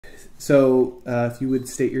So if you would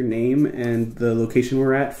state your name and the location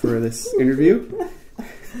we're at for this interview.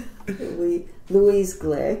 Louise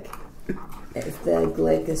Glück. If the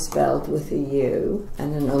Glück is spelled with a U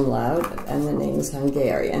and an umlaut, and the name is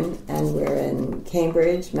Hungarian, and we're in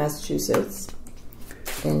Cambridge, Massachusetts,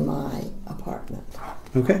 in my apartment.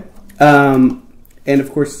 Okay. And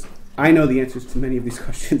of course, I know the answers to many of these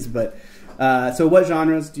questions, but so what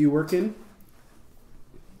genres do you work in?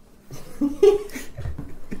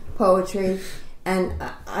 Poetry, and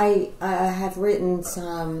I have written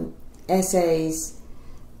some essays,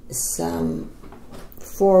 some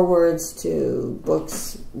forewords to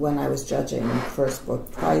books when I was judging first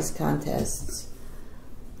book prize contests,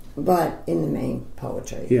 but in the main,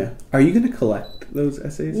 poetry. Yeah. Are you going to collect those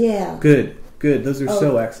essays? Yeah. Good. Those are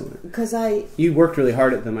so excellent. Because you worked really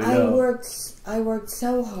hard at them. I know. I worked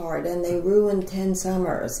so hard, and they ruined 10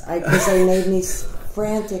 summers because they made me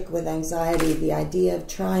frantic with anxiety. The idea of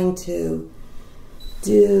trying to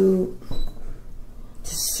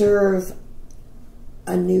serve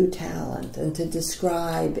a new talent and to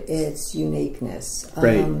describe its uniqueness.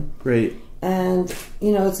 Right. And,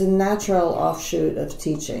 it's a natural offshoot of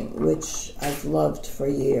teaching, which I've loved for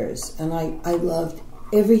years. And I loved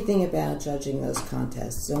everything about judging those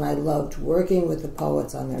contests. And I loved working with the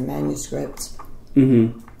poets on their manuscripts.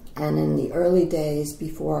 Mm-hmm. And in the early days,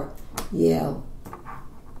 before Yale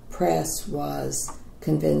Press was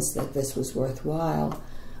convinced that this was worthwhile,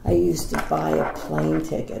 I used to buy a plane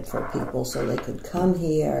ticket for people so they could come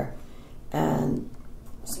here and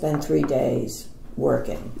spend 3 days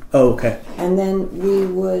working. Oh, okay. And then we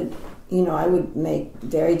would, I would make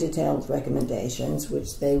very detailed recommendations,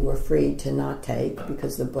 which they were free to not take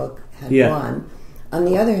because the book had won. On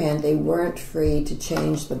the other hand, they weren't free to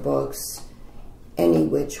change the books any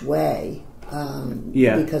which way,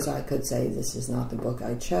 because I could say this is not the book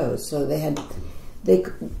I chose. So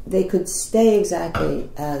they could stay exactly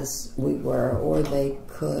as we were, or they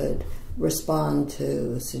could respond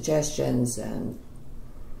to suggestions and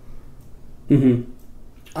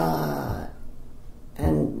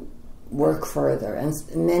and work further. And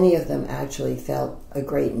many of them actually felt a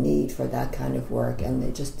great need for that kind of work, and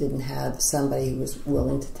they just didn't have somebody who was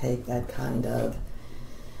willing to take that kind of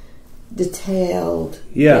detailed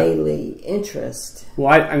daily interest.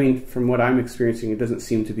 Well, I mean, from what I'm experiencing, it doesn't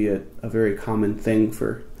seem to be a very common thing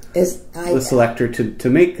for the selector to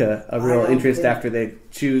make a real interest after they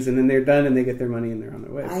choose, and then they're done and they get their money and they're on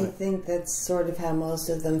their way. I think that's sort of how most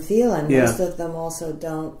of them feel, and most of them also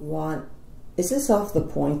don't want. Is this off the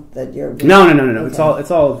point that you're? No. Okay.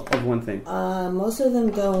 It's all of one thing. Most of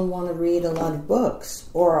them don't want to read a lot of books,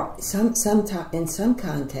 or in some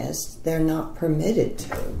contests they're not permitted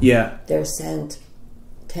to. Yeah. They're sent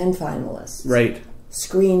 10 finalists. Right.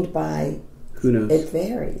 Screened by. Who knows? It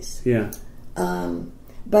varies. Yeah.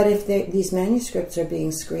 But if these manuscripts are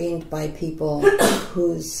being screened by people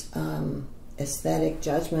whose aesthetic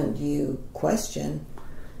judgment you question,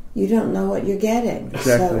 you don't know what you're getting.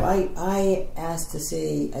 Exactly. So I asked to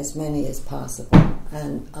see as many as possible,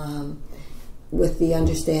 and with the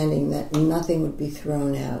understanding that nothing would be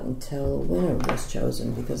thrown out until a winner was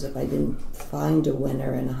chosen, because if I didn't find a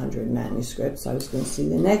winner in 100 manuscripts, I was going to see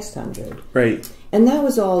the next 100. Right. And that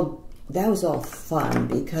was all fun,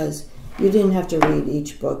 because you didn't have to read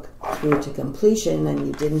each book through to completion, and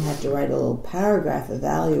you didn't have to write a little paragraph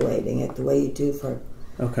evaluating it the way you do for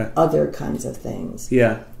other kinds of things.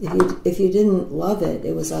 Yeah. If you didn't love it,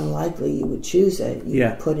 it was unlikely you would choose it.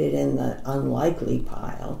 You put it in the unlikely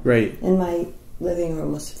pile. Right. And my living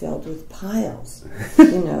room was filled with piles,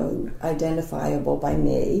 identifiable by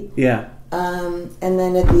me. Yeah. And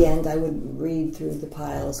then at the end, I would read through the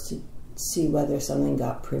piles to see whether something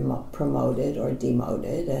got promoted or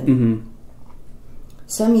demoted. And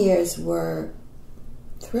some years were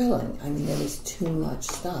thrilling. I mean, there was too much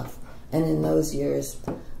stuff. And in those years,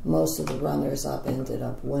 most of the runners-up ended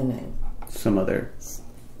up winning. Some other...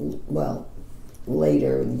 Well,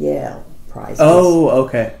 later Yale prizes. Oh,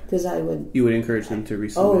 okay. Because You would encourage them to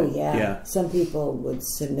resubmit. Oh, yeah. Some people would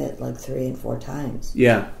submit like 3 and 4 times.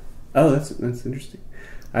 Yeah. Oh, that's interesting.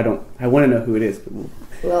 I want to know who it is, but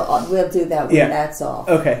we'll do that when that's off.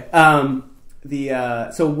 Okay.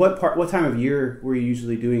 So what time of year were you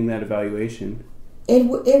usually doing that evaluation?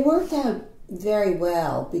 It worked out very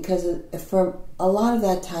well, because for a lot of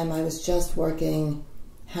that time I was just working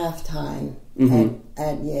half-time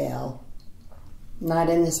at Yale, not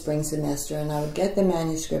in the spring semester, and I would get the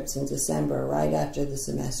manuscripts in December, right after the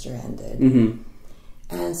semester ended.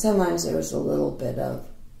 And sometimes there was a little bit of...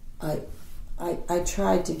 I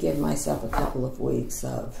tried to give myself a couple of weeks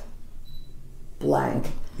of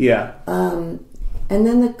blank. Yeah. And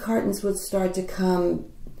then the cartons would start to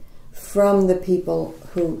come from the people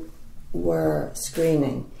who were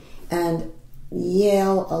screening. And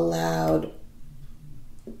Yale allowed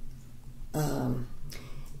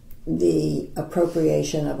the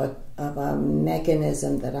appropriation of a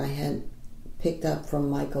mechanism that I had picked up from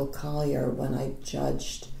Michael Collier when I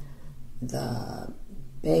judged the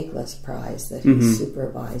Bakeless Prize that he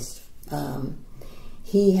supervised.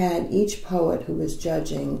 He had each poet who was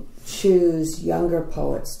judging choose younger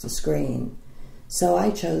poets to screen. So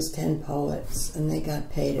I chose 10 poets, and they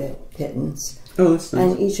got paid a pittance. Oh, that's nice.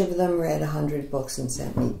 And each of them read 100 books and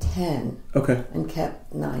sent me 10. Okay. And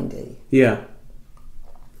kept 90. Yeah.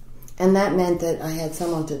 And that meant that I had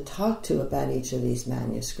someone to talk to about each of these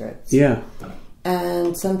manuscripts. Yeah.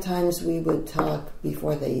 And sometimes we would talk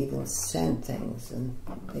before they even sent things, and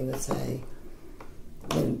they would say,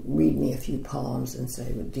 they'd read me a few poems and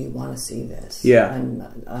say, well, do you want to see this? Yeah. And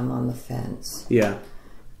I'm on the fence. Yeah.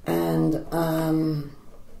 And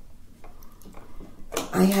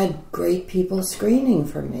I had great people screening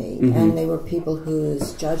for me, and they were people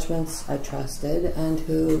whose judgments I trusted and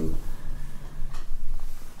who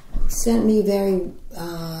sent me very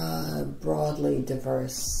broadly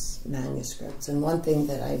diverse manuscripts. And one thing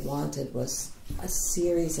that I wanted was a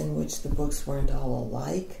series in which the books weren't all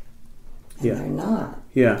alike. And they're not.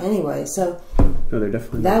 Yeah. Anyway, so no, they're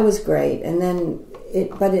definitely that not. was great. And then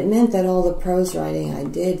but it meant that all the prose writing I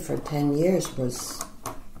did for 10 years was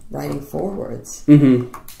writing forewords.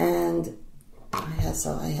 And I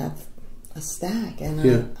have a stack, and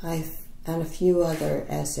and a few other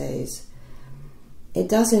essays. It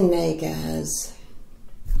doesn't make as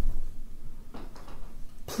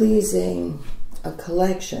pleasing a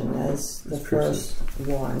collection as the first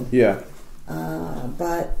one. Yeah.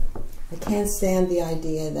 But I can't stand the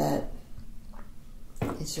idea that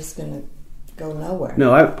it's just going to go nowhere.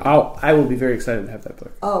 No, I will be very excited to have that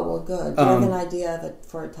book. Oh, well, good. Do you have an idea of it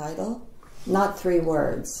for a title? Not 3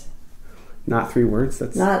 words. Not 3 words?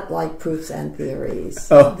 That's not like proofs and theories.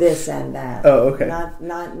 Oh. This and that. Oh, okay.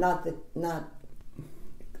 Not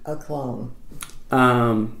a clone.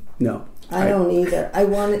 No. I don't either. I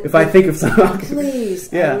want it. If I think of something,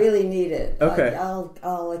 please. I really need it. Okay.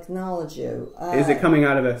 I'll acknowledge you. Is it coming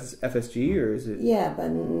out of FSG or is it? Yeah, but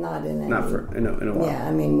not in any. Not for in a while. Yeah,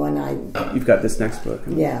 I mean when You've got this next book.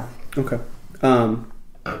 Yeah. Okay.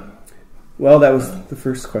 Well, that was the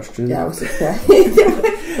first question. That was it.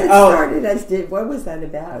 Started as what was that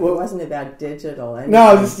about? Well, it wasn't about digital. Anything.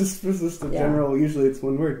 No, this is the general. Usually, it's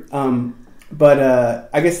one word. But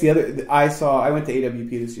I guess the other I went to AWP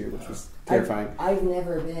this year, which was terrifying. I've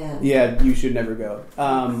never been. Yeah, you should never go.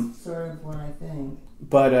 Sort of what I think.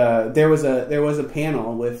 But there was a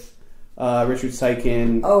panel with Richard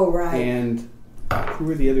Seikin. Oh, right. And who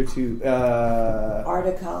were the other two?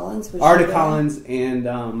 Arda Collins. Arda Collins and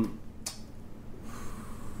I'm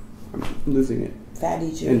losing it.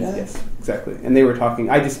 Fatty Judah. Yes, exactly. And they were talking.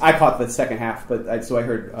 I caught the second half, but I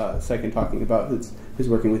heard Seikin talking about his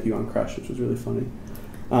working with you on Crush, which was really funny.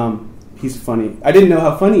 He's funny. I didn't know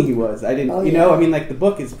how funny he was. I didn't. I mean, like the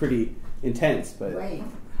book is pretty intense, but great.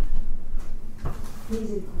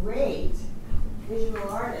 He's a great visual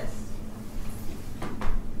artist.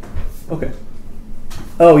 Okay.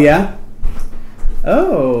 Oh yeah.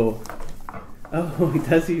 Oh.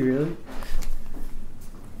 Does he really?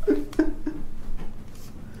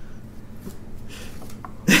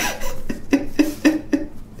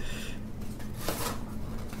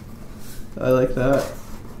 I like that.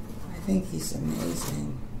 I think he's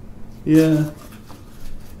amazing. Yeah.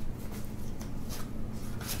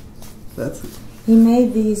 He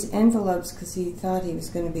made these envelopes because he thought he was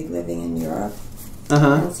going to be living in Europe.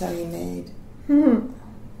 And so he made...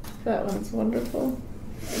 That one's wonderful.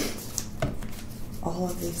 All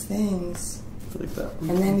of these things. I like that one.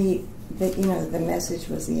 And then the message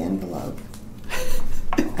was the envelope.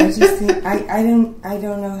 I just think, I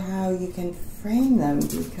don't know how you can frame them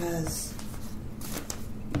because...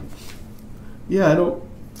 Yeah, I don't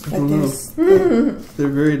know. They're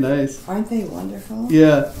very nice. Aren't they wonderful?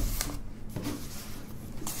 Yeah.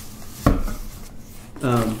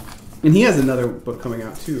 And he has another book coming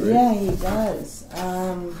out too, right? Yeah, he does.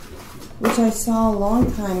 Which I saw a long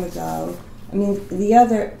time ago. I mean, the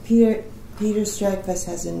other Peter Streckfuss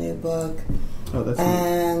has a new book. Oh, that's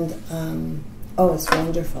and it's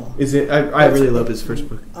wonderful. Is it? I really love his first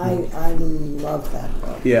book. I love that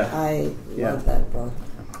book. Yeah, I love that book.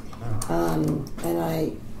 And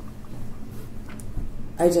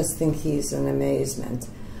I just think he's an amazement.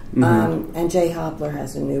 And Jay Hopler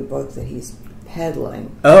has a new book that he's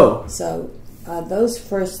peddling. Oh. So those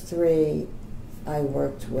first 3 I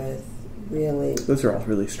worked with really... Those are all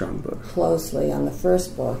really strong books. Closely on the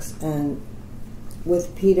first books. And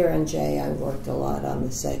with Peter and Jay, I worked a lot on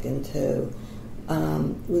the second two.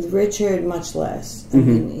 With Richard, much less. I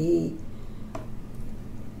mean,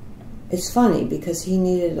 it's funny because he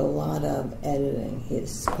needed a lot of editing.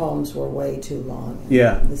 His poems were way too long.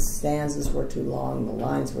 Yeah. The stanzas were too long, the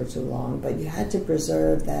lines were too long, but you had to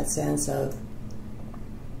preserve that sense of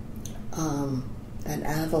that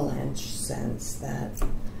avalanche sense, that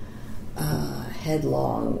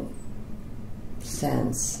headlong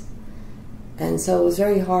sense. And so it was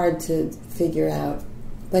very hard to figure out.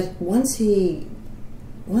 But once he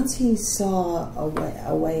saw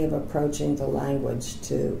a way of approaching the language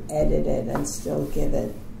to edit it and still give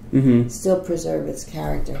it, still preserve its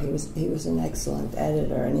character, he was an excellent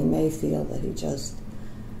editor, and he may feel that he just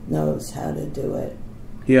knows how to do it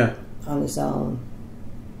on his own.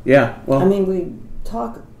 Yeah, well, I mean, we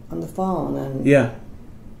talk on the phone, and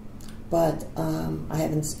but I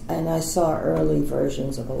haven't, and I saw early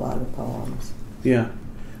versions of a lot of poems. Yeah.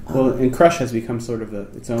 Well, and Crush has become sort of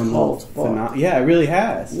its own phenomenon. Yeah, it really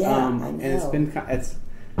has. Yeah, I know. And it's been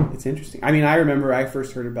it's interesting. I mean, I remember I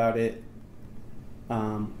first heard about it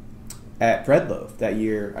at Breadloaf that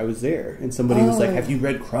year. I was there, and somebody was like, "Have you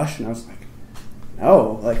read Crush?" And I was like,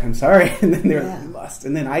 "No, like I'm sorry." And then they were like, "You must."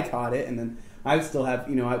 And then I caught it, and then I still have,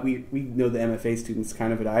 we know the MFA students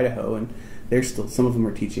kind of at Idaho, and they're still, some of them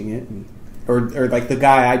are teaching it, and or like the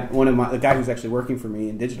guy the guy who's actually working for me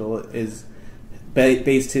in digital is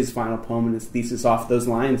based his final poem and his thesis off those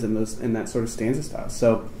lines and that sort of stanza style.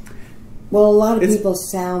 So, well, a lot of people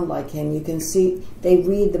sound like him. You can see they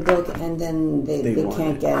read the book and then they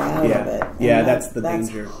can't get out of it. And that's the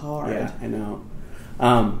danger. That's hard. Yeah, I know.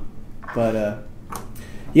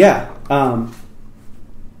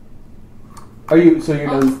 Are you? So you're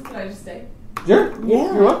done? Can I just stay? Sure.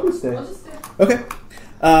 Yeah. You're welcome to stay. I'll just stay. Okay.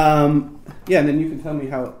 And then you can tell me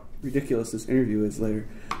how ridiculous this interview is later.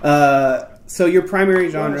 So your primary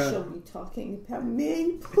genre... Well, she'll be talking about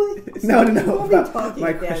me, please. No. We'll be talking my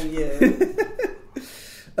about question. you.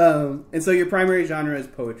 And so your primary genre is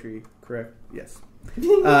poetry, correct? Yes.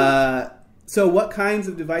 So what kinds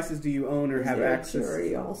of devices do you own or have access?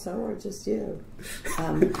 Jury also, or just you?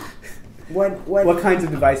 What kinds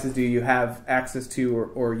of devices do you have access to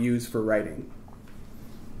or use for writing?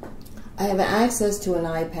 I have access to an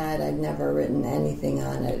iPad. I've never written anything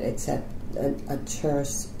on it except a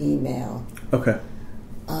terse email. Okay.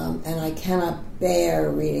 And I cannot bear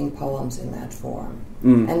reading poems in that form.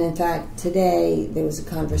 And in fact, today there was a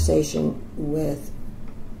conversation with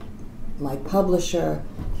my publisher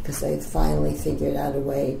because they finally figured out a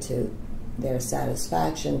way to their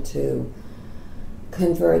satisfaction to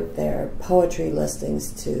convert their poetry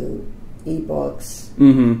listings to ebooks.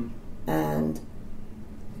 And the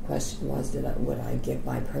question was, would I give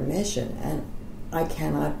my permission? And I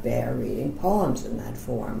cannot bear reading poems in that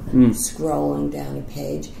form. Scrolling down a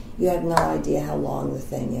page, you have no idea how long the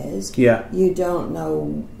thing is. Yeah. You don't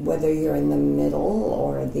know whether you're in the middle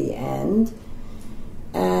or the end.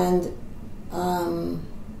 And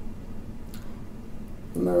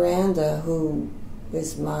Miranda, who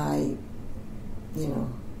is my,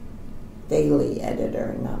 daily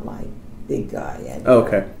editor, not my big guy editor.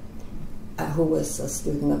 Okay. Who was a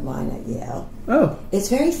student of mine at Yale. Oh. It's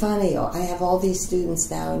very funny. I have all these students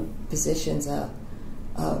now in positions of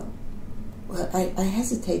I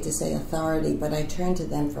hesitate to say authority, but I turn to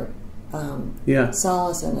them for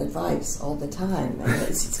solace and advice all the time.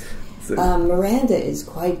 And Miranda is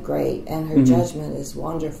quite great, and her judgment is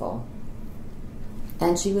wonderful.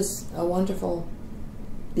 And she was a wonderful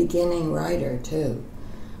beginning writer, too.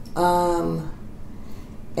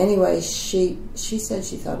 Anyway, she said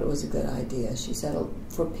she thought it was a good idea. She said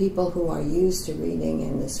for people who are used to reading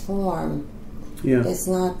in this form, it's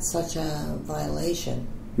not such a violation.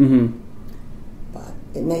 But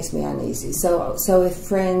it makes me uneasy. So if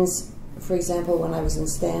friends, for example, when I was in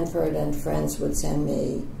Stanford and friends would send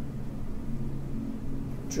me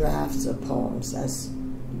drafts of poems, as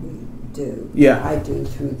we do, I do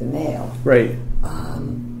through the mail. Right.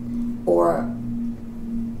 Or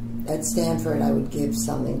at Stanford, I would give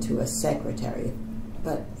something to a secretary,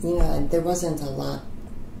 but there wasn't a lot.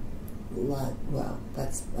 Well,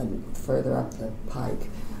 that's further up the pike.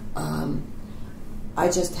 I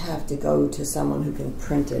just have to go to someone who can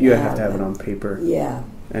print it out. You have to have it on paper. Yeah.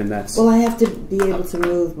 And that's... Well, I have to be able to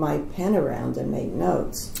move my pen around and make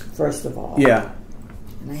notes, first of all. Yeah.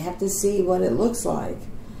 And I have to see what it looks like,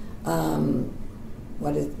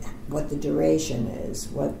 what the duration is,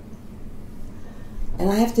 and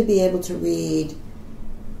I have to be able to read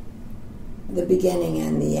the beginning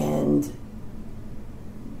and the end.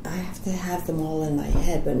 I have to have them all in my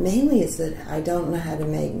head, but mainly it's that I don't know how to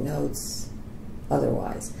make notes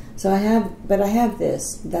otherwise. So I have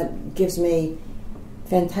this that gives me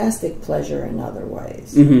fantastic pleasure in other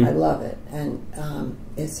ways. Mm-hmm. I love it, and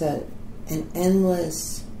it's an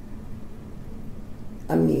endless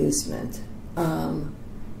amusement.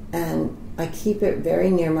 And I keep it very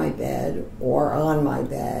near my bed or on my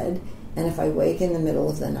bed. And if I wake in the middle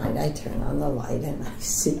of the night, I turn on the light and I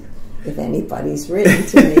see if anybody's written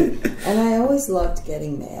to me. And I always loved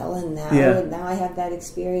getting mail, and now I have that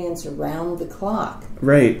experience around the clock.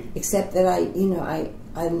 Right. Except that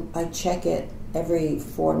I check it every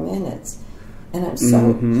 4 minutes, and I'm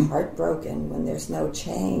so heartbroken when there's no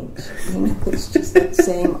change. It's just that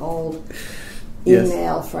same old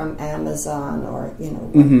email from Amazon or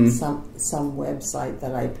some website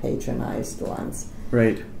that I patronized once.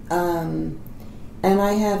 Right. And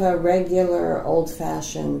I have a regular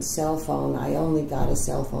old-fashioned cell phone. I only got a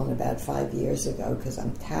cell phone about 5 years ago because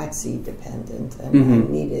I'm taxi dependent, and I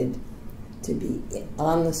needed to be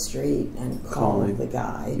on the street and call the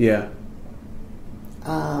guy. Yeah.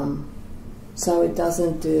 So it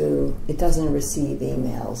doesn't receive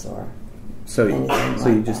emails or anything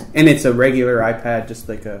like that. And it's a regular iPad, just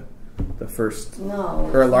like the first.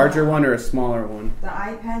 No. Or a larger one or a smaller one. The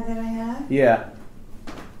iPad that I have? Yeah.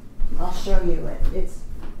 I'll show you it. It's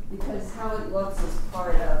because how it looks is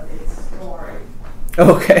part of its story.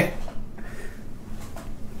 Okay.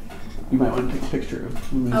 You might want to take a picture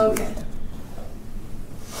of Louise. Okay.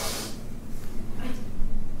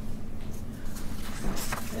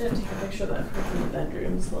 I didn't take a picture of that from the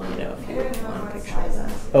bedroom, so let me know if you want a picture of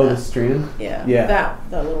that. Oh, the strand? Yeah. Yeah.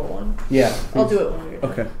 That little one. Yeah. I'll do it when we're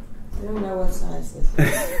done. Okay. I don't know what size this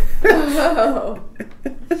is. Oh.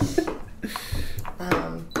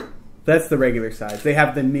 That's the regular size. They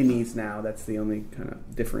have the minis now. That's the only kind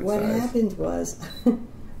of different What size. happened was, I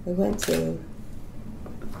went to,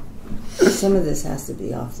 some of this has to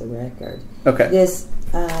be off the record. Okay. This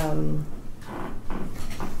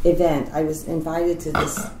event, I was invited to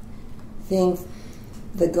this thing,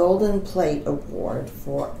 the Golden Plate Award,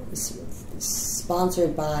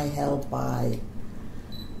 held by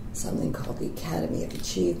something called the Academy of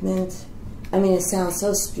Achievement. I mean, it sounds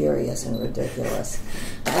so spurious and ridiculous,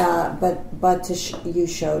 but you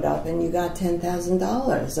showed up and you got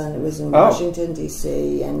 $10,000, and it was in Washington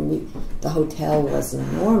D.C. and the hotel was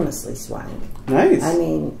enormously swank. Nice. I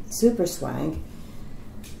mean, super swank.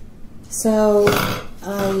 So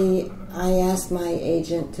I asked my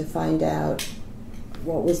agent to find out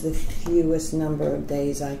what was the fewest number of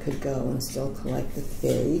days I could go and still collect the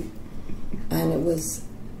fee, and it was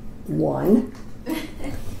 1.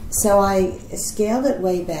 So I scaled it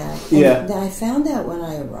way back. And then I found out when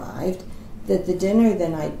I arrived that the dinner the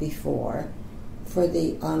night before for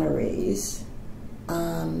the honorees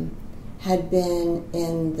had been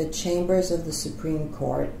in the chambers of the Supreme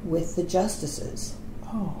Court with the justices.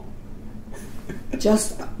 Oh.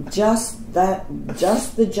 Just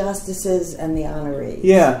the justices and the honorees.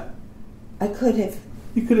 Yeah. I could have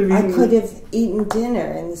eaten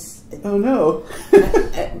dinner in this. Oh no.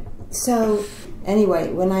 So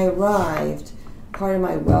anyway, when I arrived, part of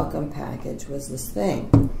my welcome package was this thing,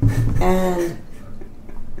 and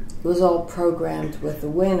it was all programmed with the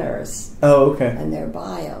winners. Oh, okay. And their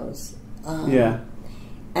bios.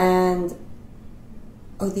 And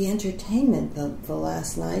the entertainment the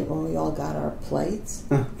last night when we all got our plates.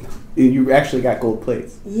 You actually got gold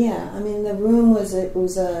plates. Yeah, I mean the room was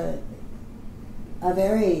a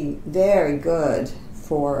very, very good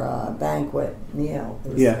for a banquet meal.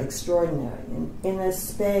 It was extraordinary. In a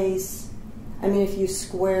space, I mean, if you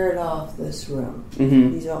squared off this room,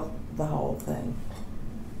 the whole thing,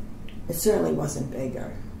 it certainly wasn't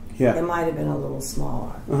bigger. Yeah. It might have been a little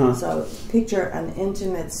smaller. So picture an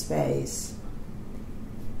intimate space.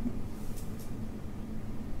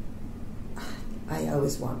 I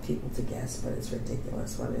always want people to guess, but it's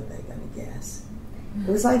ridiculous. What are they going to guess?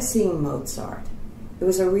 It was like seeing Mozart. It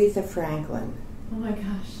was Aretha Franklin. Oh my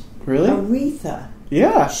gosh. Really? Aretha.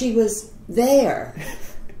 Yeah. She was there.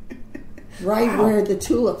 Right where the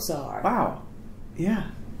tulips are. Wow. Yeah.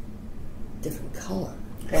 Different color.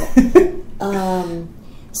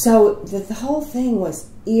 So the whole thing was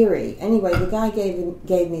eerie. Anyway, the guy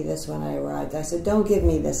gave me this when I arrived. I said, don't give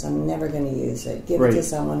me this. I'm never going to use it. Give it to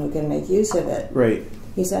someone who can make use of it. Right.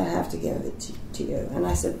 He said, I have to give it to you. And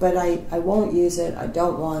I said, but I won't use it. I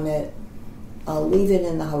don't want it. I'll leave it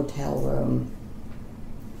in the hotel room.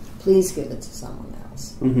 Please give it to someone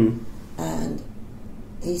else. And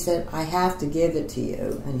he said, I have to give it to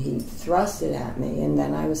you. And he thrust it at me, and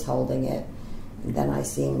then I was holding it, and then I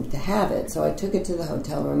seemed to have it. So I took it to the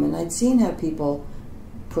hotel room, and I'd seen how people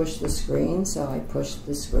push the screen, so I pushed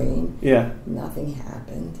the screen. Yeah. Nothing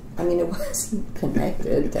happened. I mean, it wasn't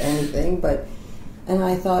connected to anything, and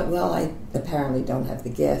I thought, well, I apparently don't have the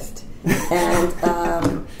gift.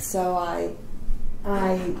 And so I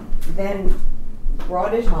then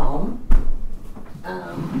brought it home.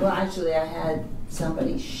 Well, actually, I had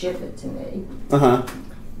somebody ship it to me. Uh-huh.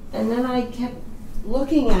 And then I kept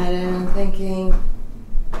looking at it and thinking,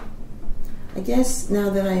 I guess now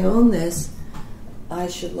that I own this, I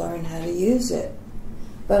should learn how to use it.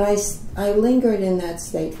 But I lingered in that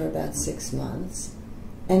state for about 6 months.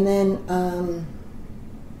 And then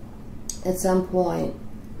at some point,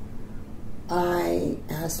 I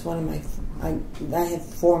asked one of I had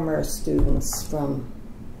former students from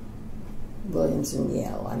Williams and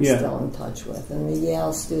Yale I'm still in touch with. And the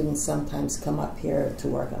Yale students sometimes come up here to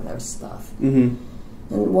work on their stuff. Mm-hmm.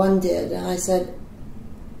 And one did. And I said,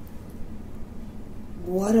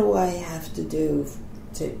 what do I have to do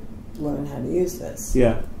to learn how to use this?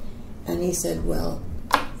 Yeah. And he said, well,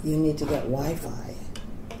 you need to get Wi-Fi.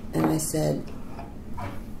 And I said,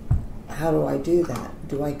 how do I do that?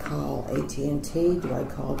 Do I call AT&T? Do I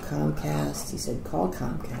call Comcast? He said, call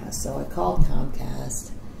Comcast. So I called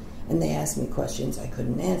Comcast, and they asked me questions I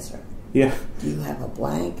couldn't answer. Yeah. Do you have a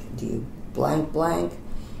blank? Do you blank blank?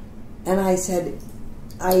 And I said,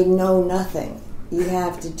 I know nothing. You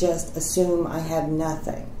have to just assume I have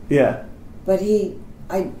nothing. Yeah. But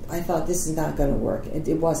I thought this is not going to work.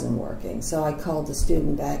 It wasn't working. So I called the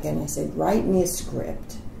student back and I said, write me a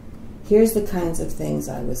script. Here's the kinds of things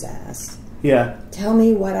I was asked. Yeah. Tell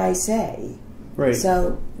me what I say. Right.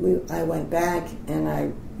 So I went back and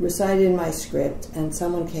I recited my script, and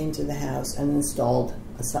someone came to the house and installed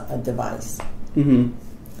a device. Mm-hmm.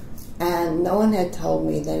 And no one had told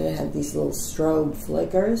me that it had these little strobe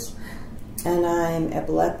flickers, and I'm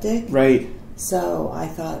epileptic. Right. So I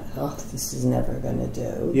thought, oh, this is never going to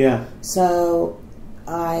do. Yeah. So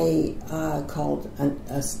I called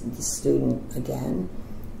the student again,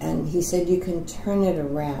 and he said, you can turn it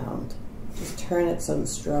around. Just turn it so the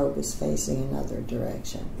strobe is facing another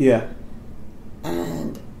direction. Yeah.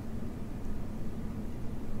 And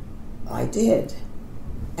I did.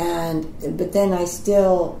 But then I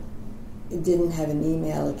still didn't have an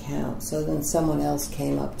email account, so then someone else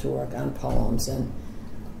came up to work on poems, and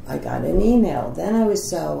I got an email. Then I was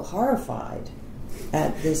so horrified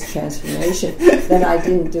at this transformation that I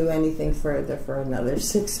didn't do anything further for another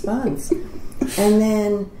 6 months. And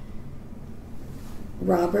then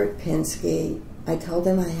Robert Pinsky, I told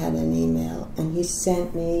him I had an email, and he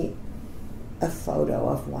sent me a photo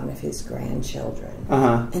of one of his grandchildren.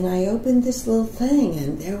 Uh-huh. And I opened this little thing,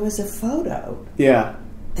 and there was a photo. Yeah.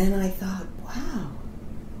 And I thought, wow.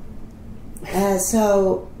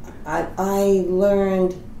 So I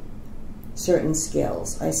learned certain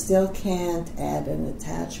skills. I still can't add an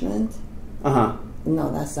attachment. Uh-huh.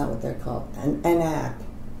 No, that's not what they're called. An app.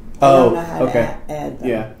 Oh, I don't know how okay. to add them.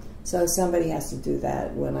 Yeah. So somebody has to do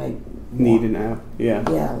that when I need an app. Yeah.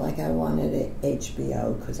 Yeah, like I wanted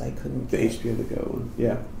HBO because I couldn't The get HBO to go one.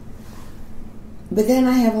 Yeah. But then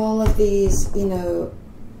I have all of these,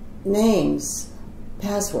 names,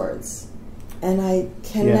 passwords, and I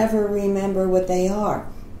can never remember what they are.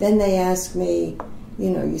 Then they ask me,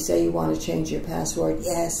 you say you want to change your password.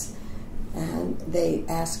 Yes. And they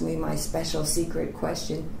ask me my special secret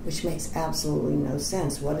question, which makes absolutely no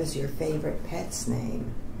sense. What is your favorite pet's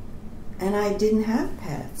name? And I didn't have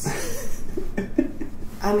pets.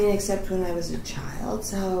 I mean, except when I was a child.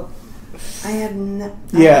 So I have no...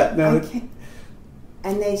 Yeah, no.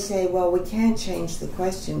 And they say, well, we can't change the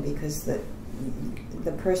question because the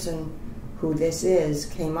person who this is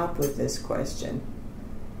came up with this question.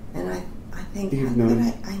 And I think, how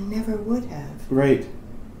could I never would have. Right,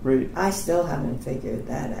 right. I still haven't figured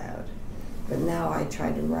that out. But now I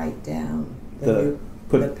try to write down the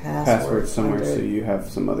password somewhere so you have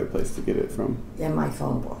some other place to get it from. In my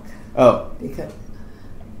phone book. Oh.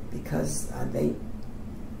 Because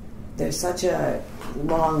there's such a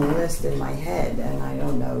long list in my head, and I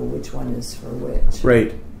don't know which one is for which.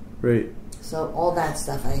 Right, right. So all that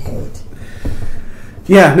stuff I hate.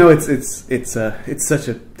 Yeah, no, it's such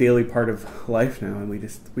a daily part of life now, and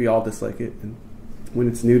we all dislike it. And when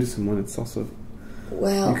it's new to someone, it's also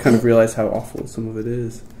you kind of realize how awful some of it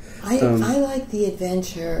is. I like the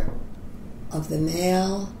adventure of the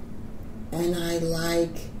mail, and I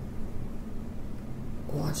like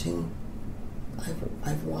watching.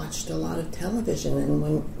 I've watched a lot of television,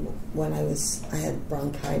 and when I had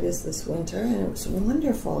bronchitis this winter, and it was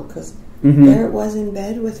wonderful because there it was in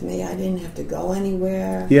bed with me. I didn't have to go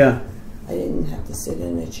anywhere. Yeah, I didn't have to sit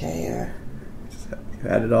in a chair. You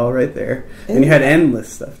had it all right there. And you had endless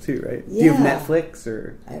stuff too, right? Yeah. Do you have Netflix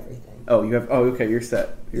or everything? Oh, you have. Oh, okay. You're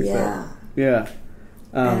set. You're set. Yeah.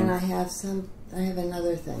 And I have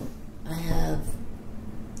another thing.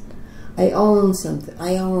 I own something.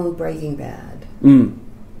 I own Breaking Bad. You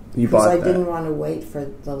bought that. Because I didn't want to wait for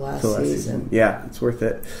the last season. Yeah, it's worth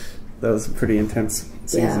it. That was a pretty intense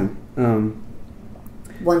season. Yeah.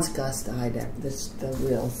 Once Gus died, the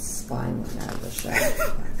real spine went out of the show,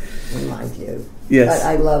 in my view. Yes. But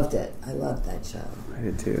I loved it. I loved that show. I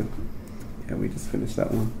did too. Yeah, we just finished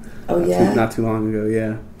that one. Oh, Not too long ago,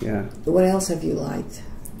 yeah. What else have you liked?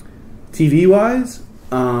 TV-wise?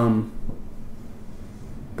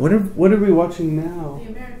 What are we watching now? The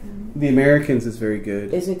Americans. The Americans is very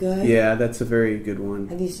good. Is it good? Yeah, that's a very good one.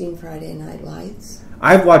 Have you seen Friday Night Lights?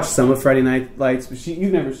 I've watched some of Friday Night Lights, but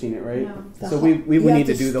you've never seen it, right? No. So we would need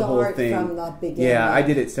to do the whole thing. From the beginning. Yeah, I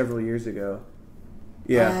did it several years ago.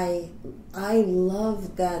 Yeah. I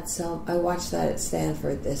loved that song. I watched that at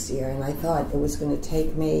Stanford this year, and I thought it was going to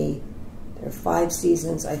take me. There are 5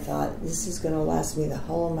 seasons. I thought this is going to last me the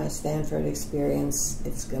whole of my Stanford experience.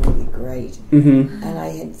 It's going to be great. Mm-hmm. And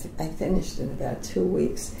I finished in about 2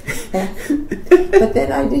 weeks. But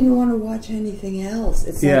then I didn't want to watch anything else.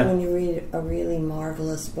 It's like when you read a really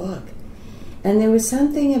marvelous book. And there was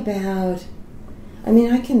something about. I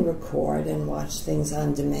mean, I can record and watch things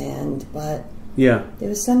on demand, but. Yeah. There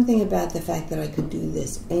was something about the fact that I could do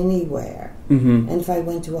this anywhere. Mm-hmm. And if I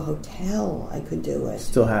went to a hotel, I could do it.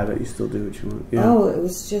 Still have it. You still do what you want. Yeah. Oh, it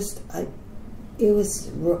was just... It was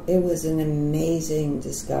an amazing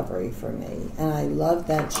discovery for me. And I loved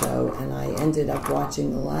that show. And I ended up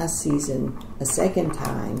watching the last season a second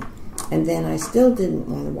time. And then I still didn't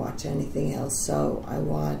want to watch anything else. So I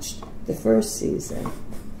watched the first season.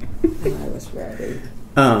 And I was ready.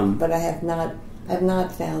 But I have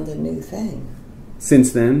not found a new thing.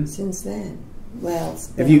 Since then? Since then. Well, it's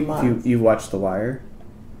been Have a month. you watched The Wire?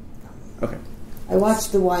 Okay. I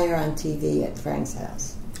watched The Wire on TV at Frank's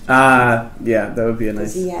house. Yeah, that would be a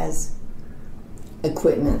nice... Because he has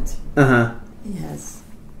equipment. Uh-huh. He has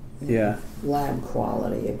lab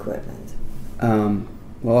quality equipment.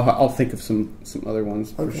 Well, I'll think of some other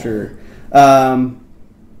ones for sure.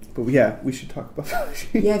 But yeah, we should talk about that.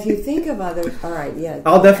 Yeah, if you think of other... All right, yeah.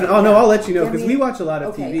 I'll definitely... Oh, no, I'll let you know, because we watch a lot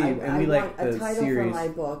of TV, and we like the series. a title for my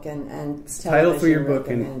book and title for your book.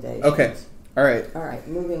 Okay, all right. All right,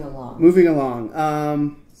 moving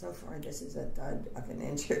along. So far, this is a dud of an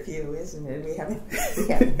interview, isn't it? We haven't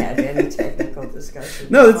had any technical discussion.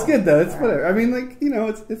 No, it's good, though. It's whatever. I mean, like,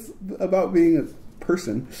 it's about being a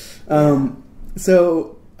person.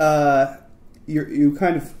 So, you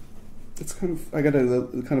kind of... It's kind of... I got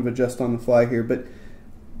to kind of adjust on the fly here, but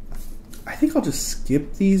I think I'll just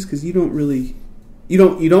skip these because you don't really... You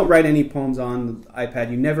don't write any poems on the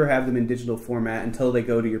iPad. You never have them in digital format until they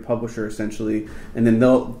go to your publisher, essentially, and then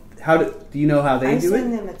they'll... do you know how they do it? I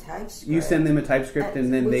send them a typescript. You send them a typescript,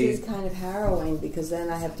 and then which is kind of harrowing because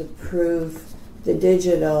then I have to prove the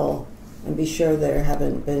digital and be sure there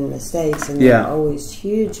haven't been mistakes, and there are always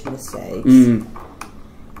huge mistakes.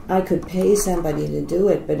 I could pay somebody to do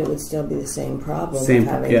it, but it would still be the same problem of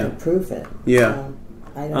having to prove it. Yeah.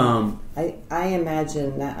 I don't. I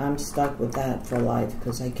imagine that I'm stuck with that for life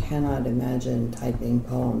because I cannot imagine typing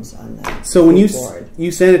poems on that. So when you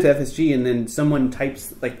send it to FSG and then someone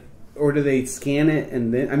types or do they scan it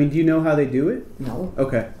and then? I mean, do you know how they do it? No.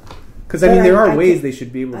 Okay. Because there are ways they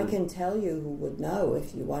should be able to. I can tell you who would know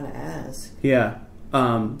if you want to ask. Yeah.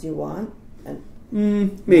 Do you want?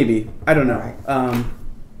 Maybe. I don't know. Right.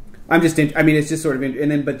 I'm just. It's just sort of, and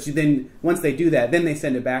then, but then once they do that, then they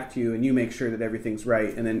send it back to you, and you make sure that everything's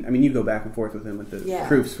right, and then, you go back and forth with them with the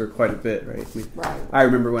proofs for quite a bit, right? Right. I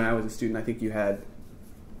remember when I was a student, I think you had,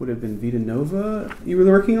 would have been Vita Nova you were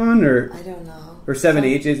working on, or I don't know, or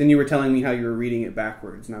 7H's, and you were telling me how you were reading it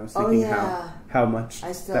backwards, and I was thinking how much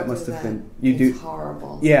that must have been. It's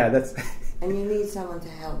horrible. Yeah, that's. And you need someone to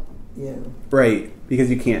help you, right? Because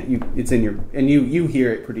you can't. It's in your, and you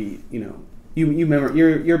hear it pretty.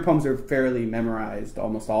 Your poems are fairly memorized,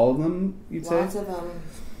 almost all of them, you'd say? Lots of them.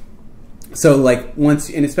 So, like,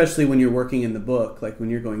 and especially when you're working in the book, like, when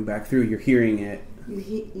you're going back through, you're hearing it.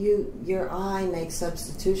 Your eye makes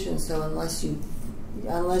substitutions, so unless you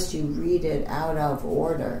read it out of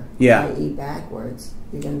order, i.e. backwards,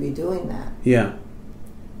 you're going to be doing that. Yeah.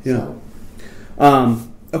 Yeah. So.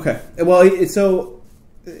 Okay. Well, so...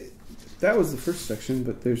 That was the first section,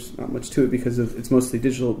 but there's not much to it because it's mostly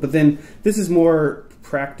digital. But then this is more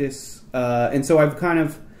practice, and so I've kind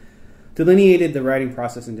of delineated the writing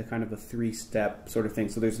process into kind of a 3-step sort of thing.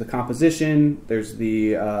 So there's the composition, there's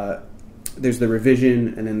the there's the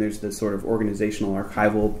revision, and then there's the sort of organizational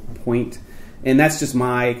archival point. And that's just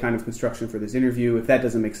my kind of construction for this interview. If that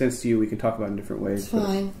doesn't make sense to you, we can talk about it in different ways. It's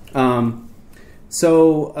fine. And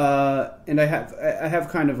I have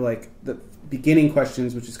kind of like the beginning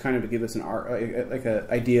questions, which is kind of to give us an arc, like an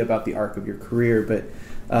idea about the arc of your career. But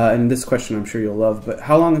and this question I'm sure you'll love. But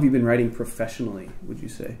how long have you been writing professionally, would you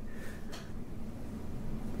say?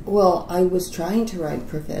 Well, I was trying to write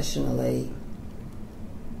professionally.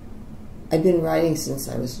 I've been writing since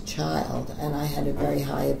I was a child, and I had a very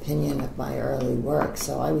high opinion of my early work,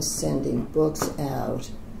 so I was sending books out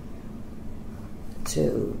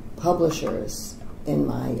to publishers in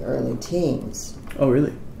my early teens. Oh,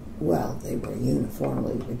 really? Well, they were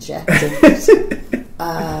uniformly rejected.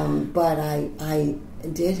 But I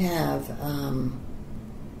did have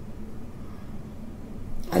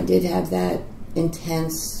that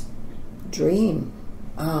intense dream,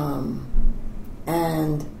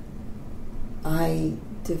 and I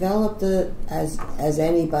developed as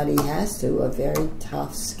anybody has to, a very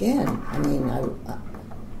tough skin. I mean,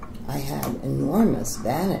 I had enormous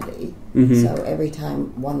vanity, so every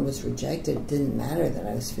time one was rejected, it didn't matter that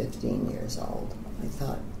I was 15 years old. I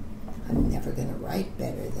thought, I'm never going to write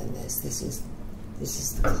better than this. This is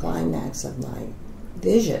the climax of my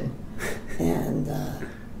vision, and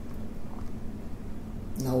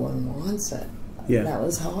no one wants it. Yeah. That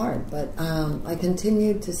was hard, but I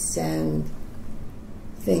continued to send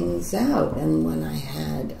things out, and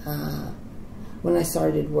when I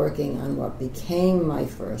started working on what became my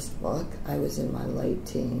first book, I was in my late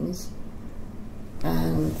teens,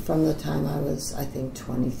 and from the time I was, I think,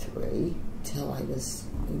 23 till it was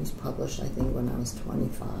published, I think, when I was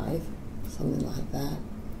 25, something like that.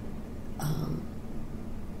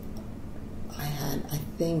 I had, I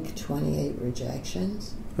think, 28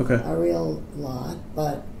 rejections. Okay. A real lot,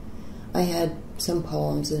 but I had some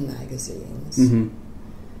poems in magazines.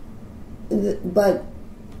 But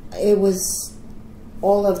it was,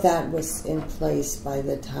 all of that was in place by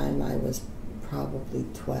the time I was probably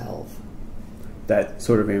 12. That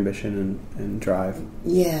sort of ambition and drive.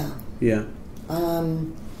 Yeah. Yeah.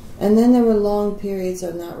 And then there were long periods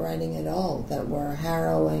of not writing at all that were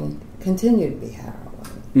harrowing, continued to be harrowing.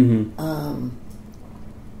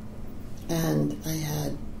 And I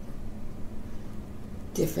had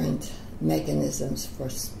different mechanisms for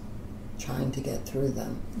trying to get through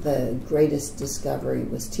them. The greatest discovery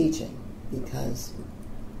was teaching, because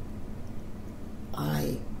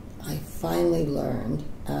I finally learned,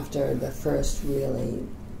 after the first really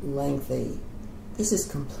lengthy, this is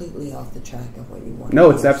completely off the track of what you want.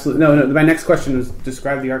 No, it's absolutely, no, my next question was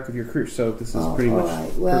describe the arc of your career, so this is pretty much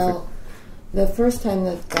right. Well, perfect. The first time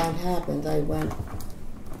that happened,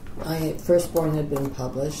 Firstborn had been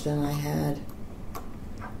published, and I had,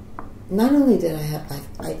 not only did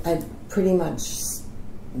I pretty much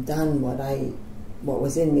done what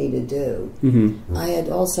was in me to do. I had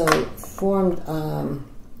also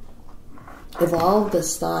evolved a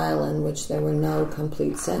style in which there were no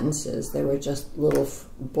complete sentences. There were just little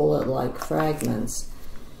bullet-like fragments.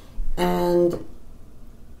 And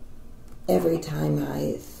every time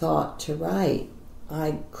I thought to write,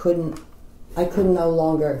 I could no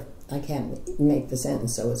longer, I can't make the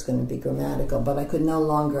sentence so it's going to be grammatical, but I could no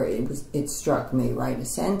longer, it struck me, write a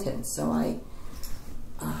sentence. So I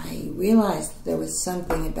realized there was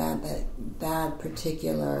something about that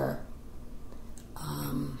particular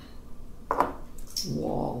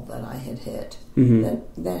wall that I had hit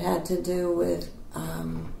that had to do with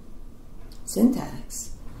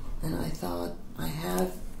syntax. And I thought, I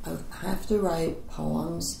have to write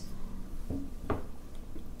poems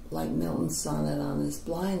like Milton's sonnet on his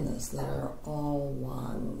blindness that are all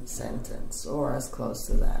one sentence, or as close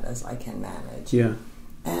to that as I can manage. Yeah.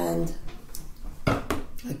 And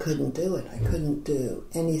I couldn't do it. I couldn't do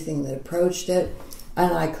anything that approached it,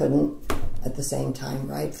 and I couldn't, at the same time,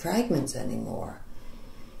 write fragments anymore.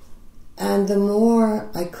 And the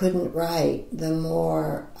more I couldn't write, the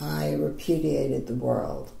more I repudiated the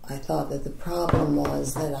world. I thought that the problem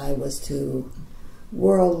was that I was too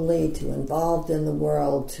worldly, too involved in the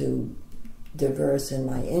world, too diverse in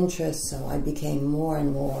my interests, so I became more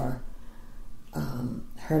and more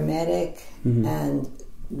hermetic and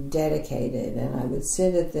dedicated. And I would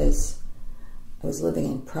sit at this, I was living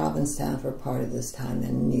in Provincetown for part of this time,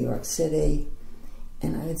 in New York City,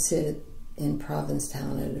 and I would sit in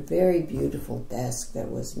Provincetown at a very beautiful desk that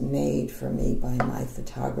was made for me by my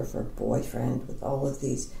photographer boyfriend, with all of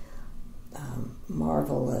these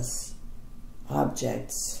marvelous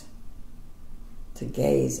objects to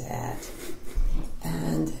gaze at,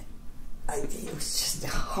 and it was just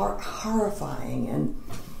horrifying.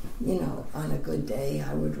 you know, on a good day,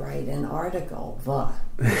 I would write an article,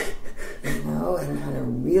 you know, and on a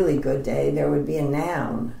really good day, there would be a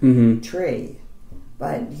noun, tree.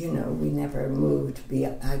 But, you know, we never moved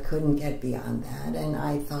I couldn't get beyond that. And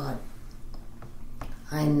I thought,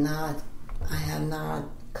 I have not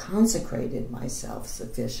consecrated myself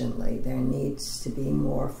sufficiently. There needs to be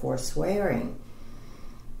more forswearing.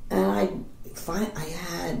 And I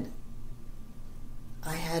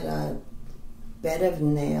had a bed of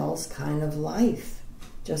nails kind of life,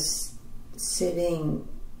 just sitting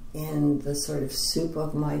in the sort of soup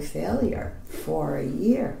of my failure for a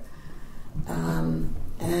year.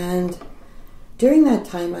 And during that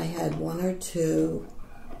time, I had 1 or 2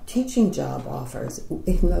 teaching job offers.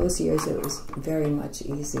 In those years, it was very much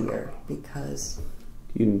easier because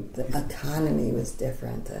the economy was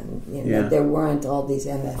different, and you know, there weren't all these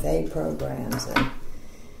MFA programs, and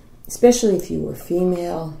especially if you were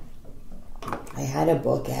female. I had a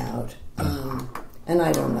book out, and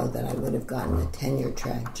I don't know that I would have gotten a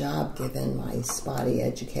tenure-track job given my spotty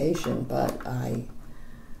education, but I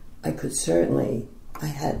could certainly, I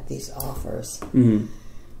had these offers.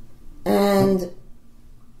 And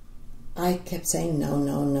I kept saying no,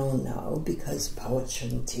 no, no, no, because poets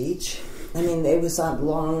shouldn't teach. I mean, there was a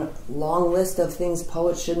long list of things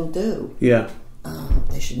poets shouldn't do. Yeah.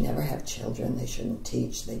 They should never have children. They shouldn't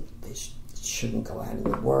teach. They shouldn't go out in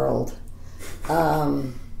the world.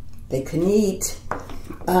 They couldn't eat.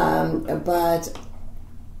 But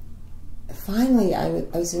finally, I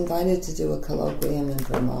was invited to do a colloquium in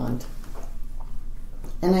Vermont.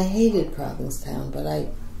 And I hated Provincetown, but I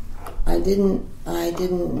didn't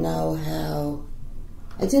know how.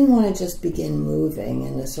 I didn't want to just begin moving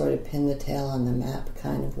in a sort of pin the tail on the map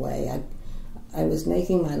kind of way. I was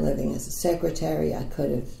making my living as a secretary. I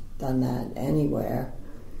could have done that anywhere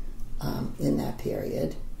in that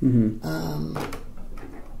period.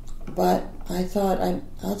 But I thought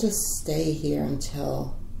I'll just stay here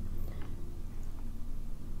until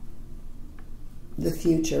the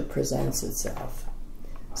future presents itself.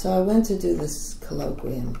 So I went to do this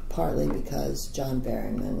colloquium, partly because John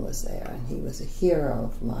Berryman was there, and he was a hero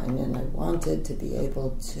of mine, and I wanted to be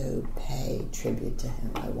able to pay tribute to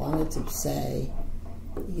him. I wanted to say,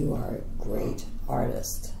 you are a great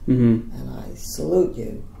artist, and I salute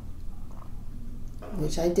you,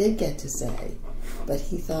 which I did get to say, but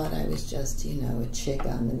he thought I was just, you know, a chick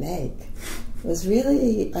on the make. It was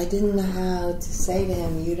really, I didn't know how to say to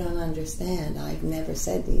him, you don't understand, I've never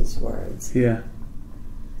said these words. Yeah.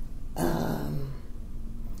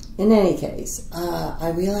 In any case, I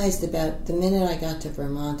realized about the minute I got to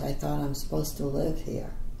Vermont, I thought I'm supposed to live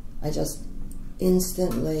here. I just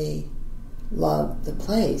instantly loved the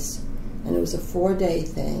place. And it was a 4-day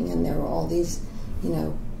thing, and there were all these, you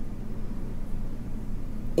know,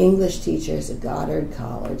 English teachers at Goddard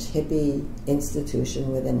College, hippie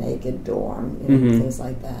institution with a naked dorm, you know, things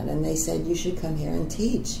like that. And they said, you should come here and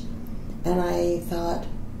teach. And I thought,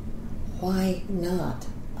 why not?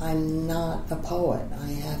 I'm not a poet.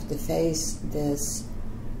 I have to face this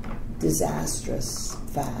disastrous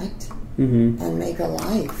fact and make a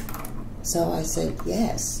life. So I said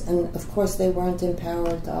yes. And of course they weren't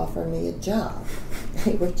empowered to offer me a job.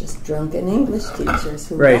 They were just drunken English teachers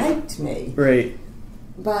who liked me. Right.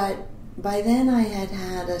 But by then I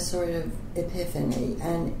had a sort of epiphany,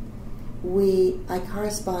 and I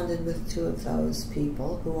corresponded with 2 of those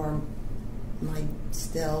people who are my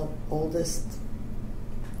still oldest,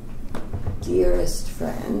 dearest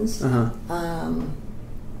friends,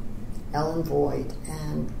 Ellen Voigt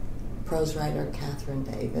and prose writer Catherine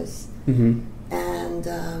Davis. And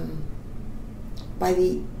by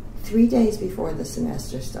the 3 days before the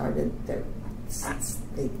semester started,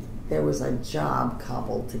 there was a job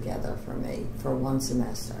cobbled together for me for 1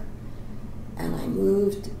 semester. And I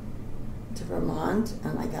moved to Vermont,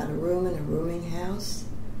 and I got a room in a rooming house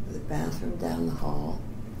with a bathroom down the hall.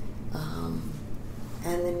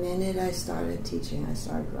 And the minute I started teaching, I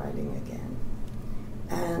started writing again.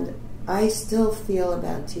 And I still feel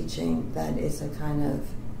about teaching that it's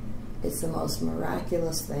the most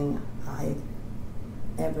miraculous thing I've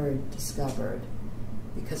ever discovered,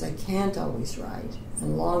 because I can't always write,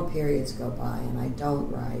 and long periods go by and I don't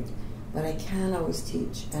write, but I can always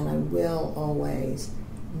teach, and I will always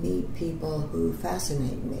meet people who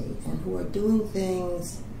fascinate me and who are doing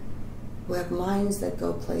things, who have minds that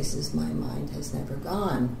go places my mind has never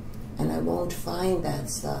gone. And I won't find that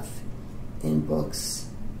stuff in books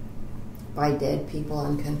by dead people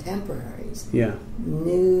and contemporaries. Yeah.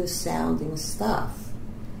 New sounding stuff.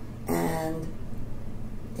 And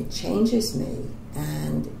it changes me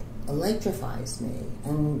and electrifies me.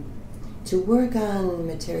 And to work on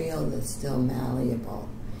material that's still malleable,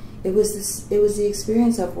 it was the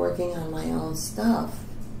experience of working on my own stuff.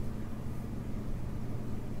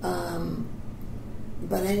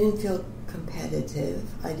 But I didn't feel competitive.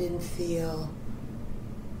 I didn't feel...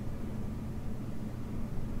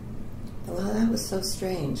 Well, that was so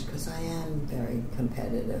strange, because I am very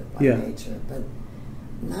competitive by nature, but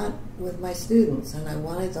not with my students. And I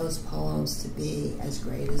wanted those poems to be as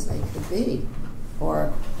great as they could be,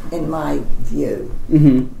 or in my view.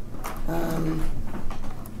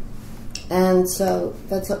 And so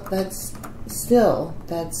that's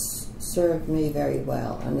served me very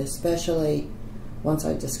well, and especially once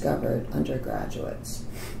I discovered undergraduates,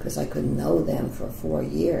 because I could know them for 4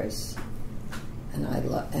 years, and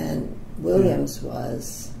Williams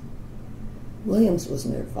was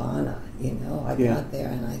nirvana. You know, I got there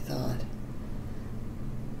and I thought,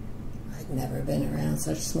 I'd never been around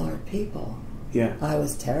such smart people. Yeah, I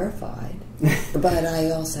was terrified, but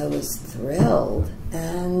I also was thrilled.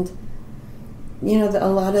 And you know, a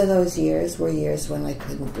lot of those years were years when I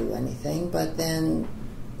couldn't do anything, but then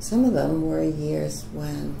some of them were years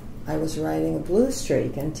when I was riding a blue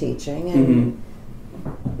streak and teaching, and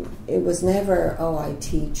it was never, oh, I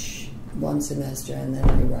teach one semester and then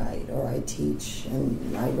I write, or I teach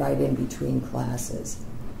and I write in between classes.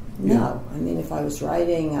 No, I mean, if I was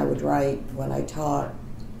writing, I would write when I taught.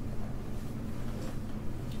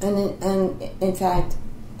 And in fact,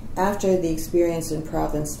 after the experience in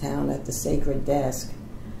Provincetown at the Sacred Desk,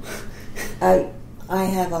 I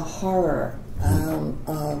have a horror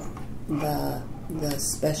of the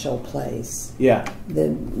special place. Yeah.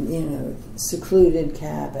 The secluded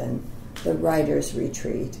cabin, the writer's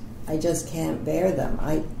retreat. I just can't bear them.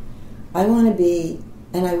 I want to be,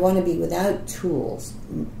 and I want to be without tools.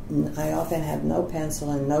 I often have no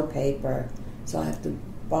pencil and no paper, so I have to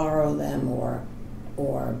borrow them or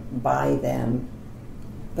buy them.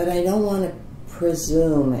 But I don't want to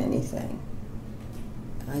presume anything.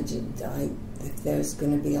 If there's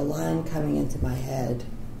going to be a line coming into my head,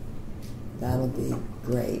 that'll be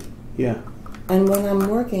great. Yeah. And when I'm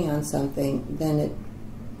working on something, then it...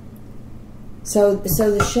 So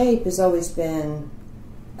the shape has always been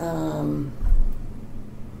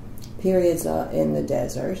periods in the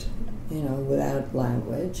desert, without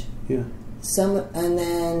language. Yeah. And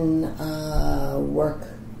then work,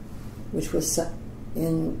 which was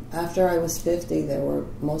after I was 50, there were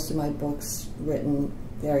most of my books written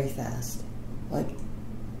very fast, like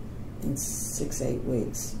in 6-8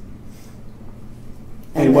 weeks.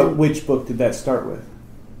 And which book did that start with?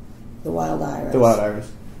 The Wild Iris. The Wild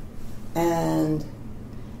Iris. And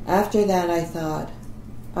after that, I thought,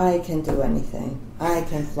 I can do anything. I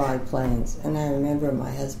can fly planes. And I remember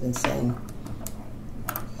my husband saying,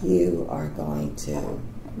 you are going to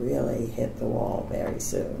really hit the wall very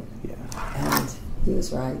soon. Yeah. And he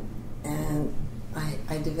was right. And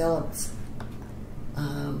I developed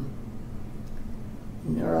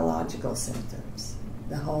neurological symptoms.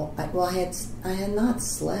 I had not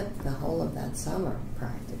slept the whole of that summer,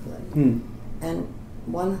 practically. And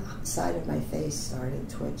one side of my face started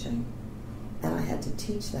twitching, and I had to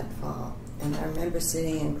teach that fall. And I remember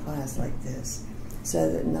sitting in class like this,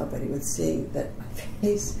 so that nobody would see that my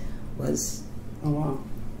face was... Oh, wow.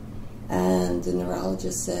 And the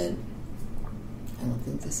neurologist said, I don't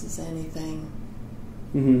think this is anything.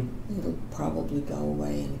 It'll probably go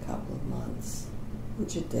away in a couple of months,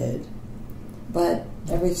 which it did. But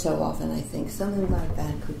every so often I think something like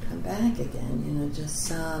that could come back again, just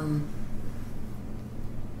some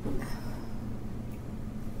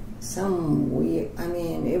weird... I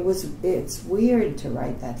mean, it's weird to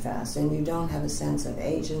write that fast, and you don't have a sense of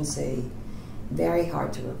agency. Very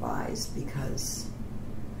hard to revise, because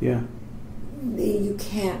you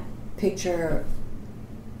can't picture...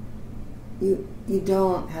 You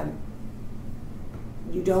don't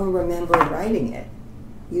remember writing it.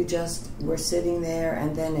 You just were sitting there,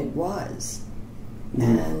 and then it was.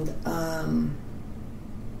 And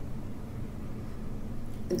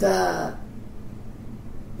the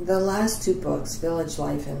last two books, Village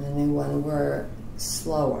Life and the new one, were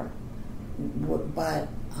slower, but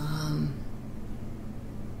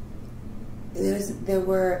they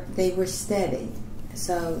were steady.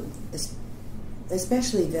 So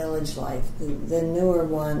especially Village Life, the newer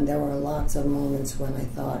one, there were lots of moments when I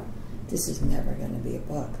thought, this is never going to be a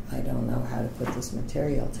book. I don't know how to put this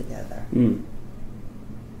material together.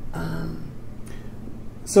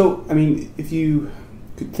 So, I mean, if you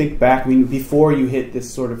could think back, I mean, before you hit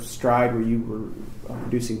this sort of stride where you were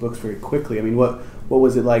producing books very quickly, I mean, what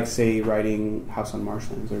was it like, say, writing House on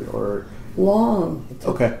Marshlands or long?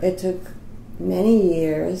 Okay. It took many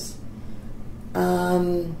years.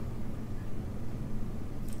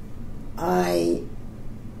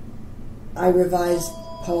 I revised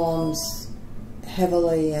poems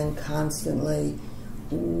heavily and constantly.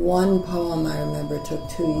 One poem I remember took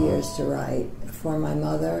 2 years to write for my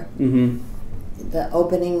mother. Mm-hmm. The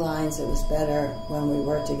opening lines, it was better when we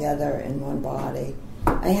were together in one body.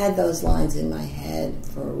 I had those lines in my head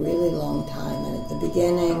for a really long time, and at the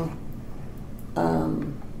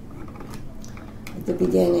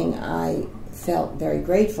beginning I felt very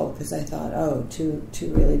grateful because I thought, oh, two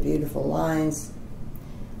really beautiful lines.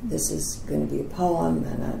 This is going to be a poem,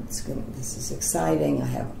 and this is exciting. I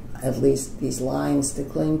have at least these lines to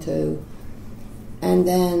cling to. And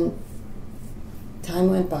then time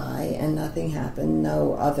went by and nothing happened,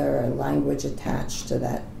 no other language attached to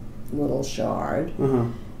that little shard. Uh-huh.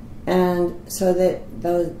 And so that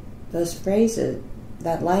those phrases,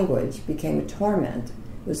 that language became a torment.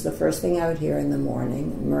 It was the first thing I would hear in the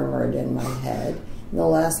morning, murmured in my head, and the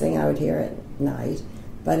last thing I would hear at night.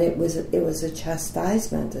 But it was a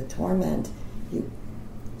chastisement, a torment. You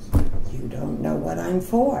don't know what I'm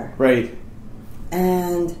for. Right.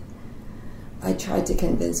 And I tried to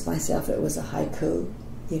convince myself it was a haiku.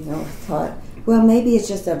 I thought, well, maybe it's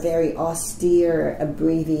just a very austere,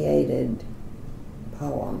 abbreviated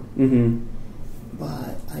poem. Mm-hmm.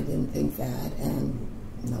 But I didn't think that, and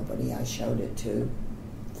nobody I showed it to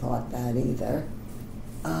thought that either.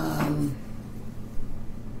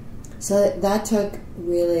 So that took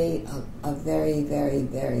really a very, very,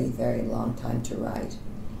 very, very long time to write,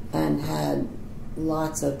 and had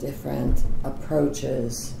lots of different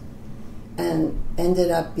approaches, and ended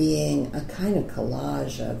up being a kind of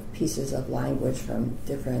collage of pieces of language from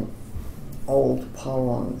different old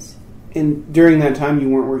poems. And during that time,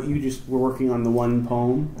 you just were working on the one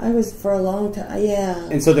poem? I was for a long time, yeah.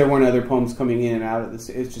 And so there weren't other poems coming in and out of this.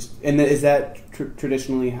 It's just, and is that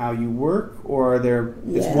traditionally how you work, or are there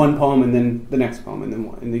it's one poem and then the next poem and then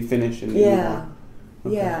one, and they finish and then move on?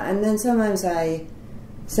 Okay. Yeah. And then sometimes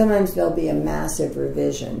there'll be a massive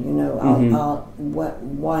revision.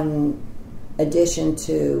 One addition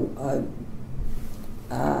to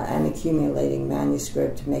an accumulating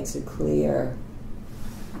manuscript makes it clear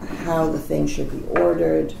how the thing should be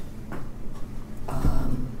ordered,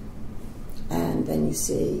 and then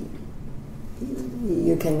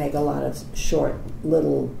you can make a lot of short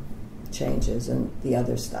little changes in the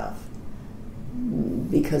other stuff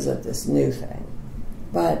because of this new thing.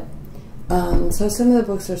 But so some of the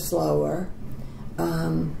books are slower.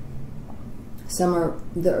 The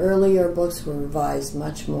earlier books were revised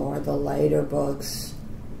much more, the later books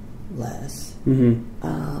less. Mm-hmm.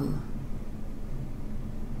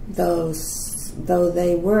 Though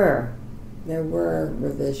there were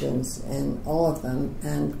revisions in all of them,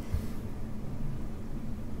 and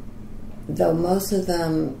though most of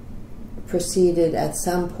them proceeded at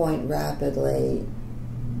some point rapidly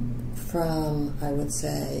from, I would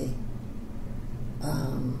say,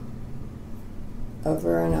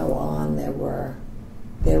 Averno on, there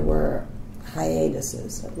were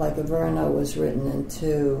hiatuses. Like Averno was written in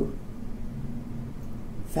 2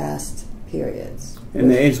 fast periods. And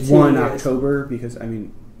it's 1 October because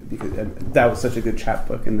that was such a good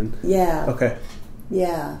chapbook, and then okay,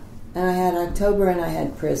 and I had October and I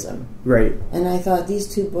had Prism, right, and I thought these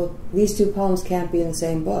two poems can't be in the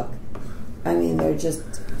same book. I mean, they're just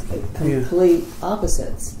complete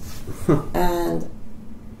opposites. And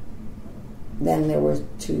then there were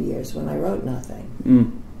 2 years when I wrote nothing,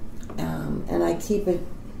 and I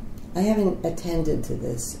haven't attended to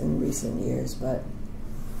this in recent years, but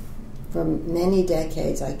for many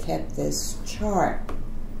decades, I kept this chart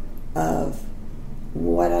of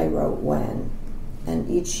what I wrote when, and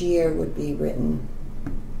each year would be written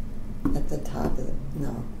at the top of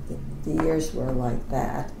the years were like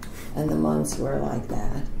that, and the months were like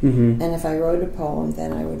that. Mm-hmm. And if I wrote a poem,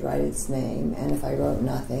 then I would write its name, and if I wrote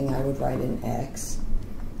nothing, I would write an X.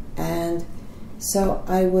 And so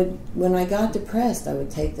when I got depressed, I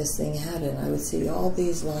would take this thing out, and I would see all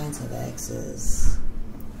these lines of X's.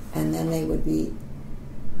 And then they would be,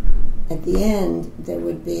 at the end, there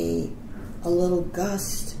would be a little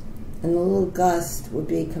gust, and the little gust would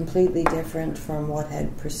be completely different from what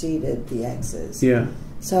had preceded the X's. Yeah.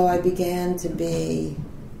 So I began to be,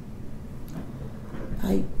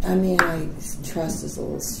 I mean, trust is a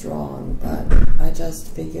little strong, but I just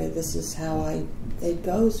figure this is how it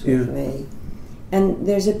goes with me. And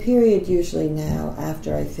there's a period usually now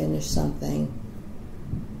after I finish something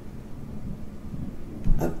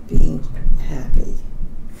of being happy,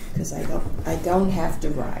 because I don't have to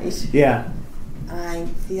write. Yeah. I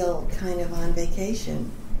feel kind of on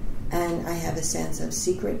vacation, and I have a sense of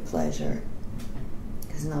secret pleasure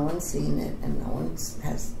because no one's seen it and no one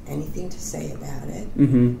has anything to say about it.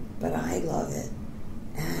 Mm-hmm. But I love it,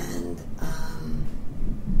 and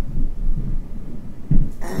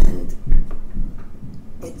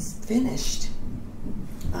finished.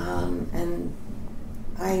 And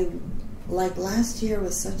like last year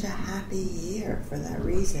was such a happy year for that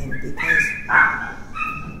reason, because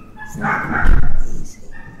it's not easy.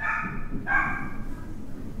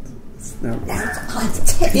 Now it's on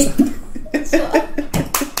tape.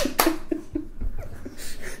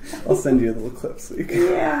 I'll send you a little clip so you can.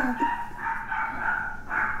 Yeah.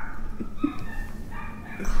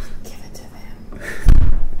 I'll give it to them.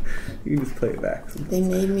 You can just play it back. They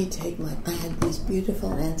made me take I had these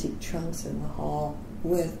beautiful antique trunks in the hall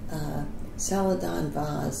with a celadon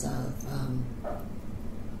vase of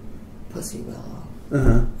pussy willow.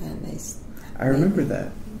 And I remember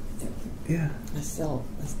that. Yeah. It's still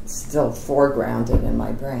foregrounded in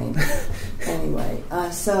my brain. Anyway,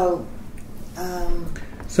 so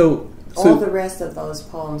all the rest of those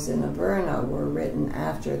poems in Averno were written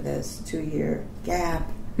after this 2-year gap.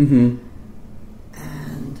 Mm-hmm.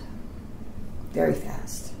 And very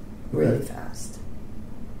fast, really fast.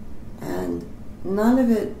 And none of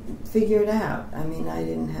it figured out. I mean, I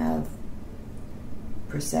didn't have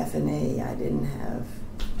Persephone, I didn't have...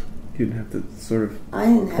 You didn't have the sort of... I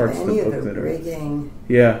didn't have any of the rigging.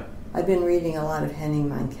 Yeah. I've been reading a lot of Henning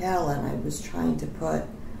Mankell, and I was trying to put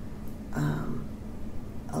an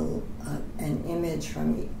image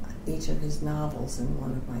from each of his novels in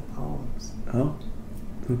one of my poems. Oh,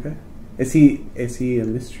 okay. Is he a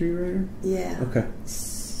mystery writer? Yeah. Okay.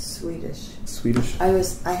 Swedish.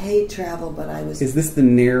 I hate travel, but I was... Is this the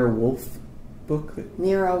Nero Wolf book?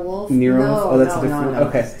 Nero Wolf? Nero Wolf? Oh, that's different. No,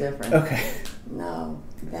 okay. That's different. Okay. No,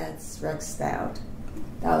 that's Rex Stout.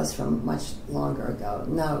 That was from much longer ago.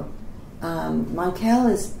 No. Mankell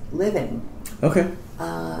is living. Okay.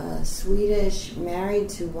 Swedish, married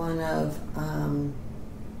to one of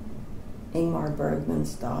Ingmar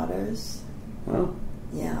Bergman's daughters. Wow.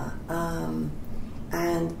 Yeah.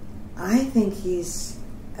 And I think he's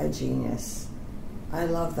a genius. I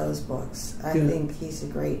love those books. I think he's a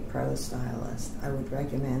great prose stylist. I would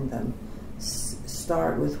recommend them.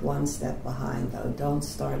 Start with one step behind, though. Don't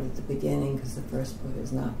start at the beginning, because the first book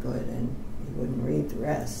is not good and you wouldn't read the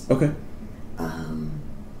rest. Okay.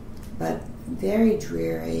 But very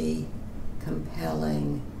dreary,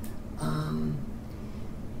 compelling,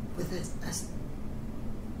 with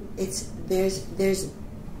there's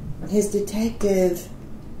his detective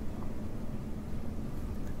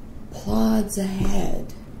plods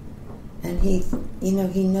ahead, and he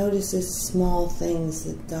notices small things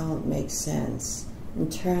that don't make sense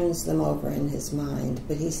and turns them over in his mind.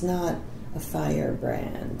 But he's not a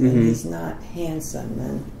firebrand, and he's not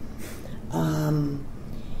handsome,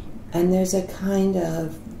 and there's a kind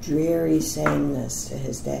of dreary sameness to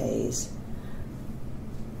his days.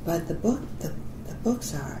 But the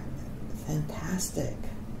books are fantastic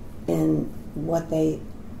in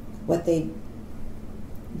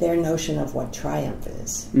their notion of what triumph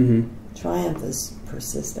is. Mm-hmm. Triumph is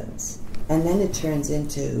persistence, and then it turns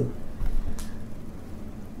into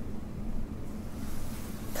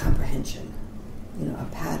comprehension. A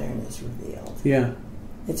pattern is revealed. Yeah,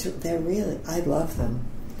 I love them.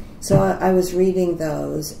 So I was reading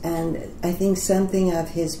those, and I think something of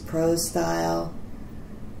his prose style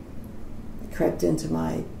crept into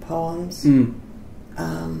my poems.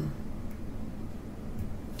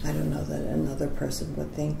 I don't know that another person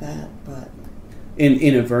would think that, but in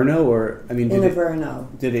Averno, or Averno,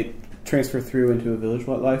 did it transfer through into A Village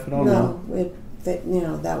Life at all? No,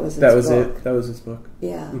 that was that was book. it. That was his book.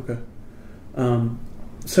 Yeah. Okay.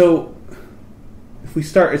 So if we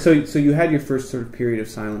start, so you had your first sort of period of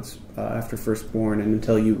silence after Firstborn, and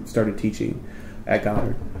until you started teaching at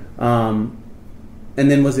Goddard. And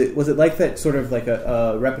then was it like that, sort of like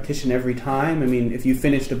a repetition every time? I mean, if you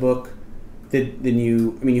finished a book, then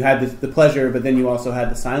you had the pleasure, but then you also had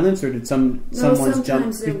the silence, or did someone's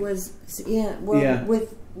jump? Sometimes it was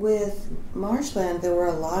with Marshland there were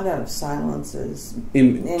a lot of silences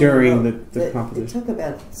during the composition. It took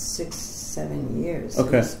about 6-7 years.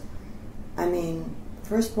 Okay.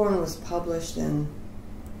 Firstborn was published in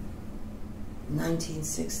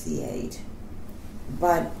 1968,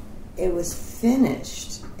 but it was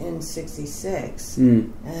finished in 66,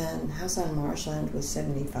 and House on Marshland was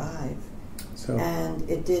 75. So. And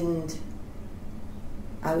it didn't...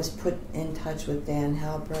 I was put in touch with Dan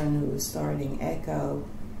Halpern, who was starting Echo,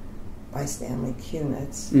 by Stanley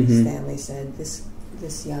Kunitz. Stanley said, this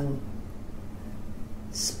young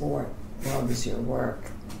sport loves your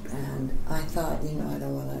work. And I thought, I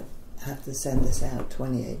don't want to have to send this out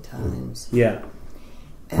 28 times. Yeah.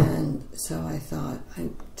 And so I thought,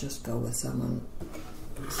 I'd just go with someone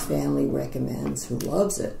Stanley recommends who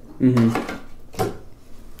loves it.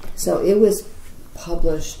 So it was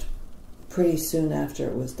published pretty soon after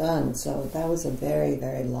it was done. So that was a very,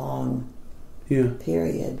 very long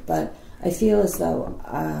period. But I feel as though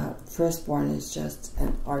Firstborn is just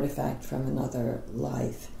an artifact from another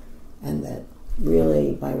life, and that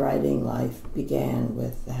really my writing life began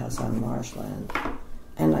with The House on Marshland.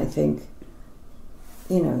 And I think,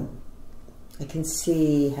 I can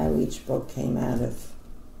see how each book came out of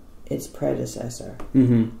its predecessor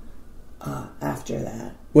after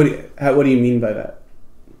that. What do you mean by that?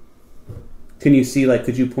 Can you see,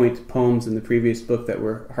 could you point to poems in the previous book that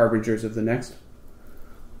were harbingers of the next?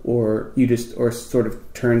 Or or sort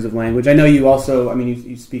of turns of language? I know you also,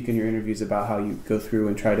 you speak in your interviews about how you go through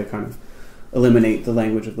and try to kind of eliminate the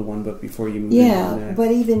language of the one book before you move into the next.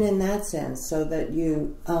 But even in that sense, so that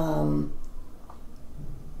you,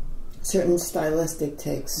 certain stylistic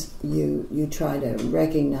tics, you try to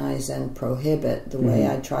recognize and prohibit the way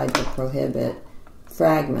I tried to prohibit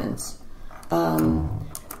fragments.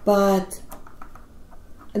 But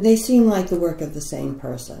they seem like the work of the same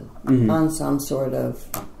person on some sort of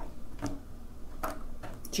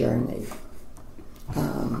journey.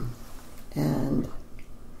 And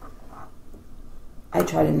I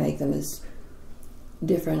try to make them as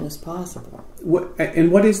different as possible.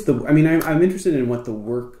 What is the... I'm interested in what the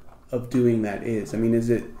work of doing that is. Is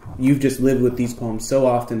it... You've just lived with these poems so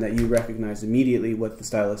often that you recognize immediately what the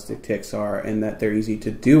stylistic tics are and that they're easy to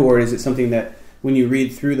do? Or is it something that when you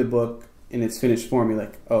read through the book in its finished form, you're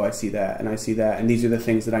like, oh, I see that, and I see that, and these are the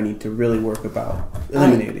things that I need to really work about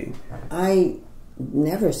eliminating? I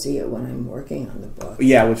never see it when I'm working on the book.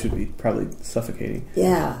 Yeah, which would be probably suffocating.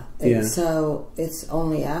 Yeah. So it's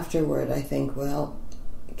only afterward I think, well,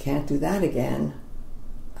 I can't do that again.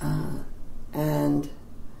 And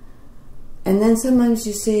then sometimes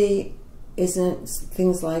you see,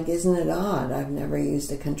 things like, isn't it odd? I've never used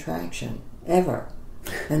a contraction, ever.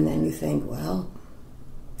 And then you think, well,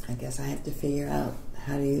 I guess I have to figure out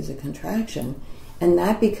how to use a contraction. And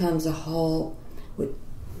that becomes a whole...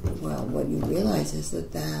 Well, what you realize is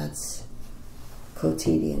that that's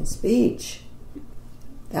quotidian speech.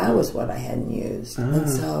 That was what I hadn't used. And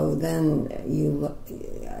so then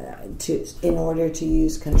in order to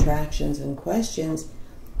use contractions and questions,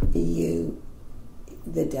 the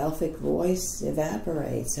Delphic voice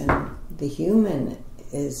evaporates and the human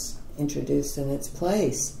is introduced in its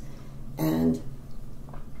place. And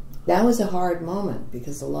that was a hard moment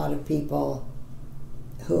because a lot of people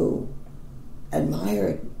who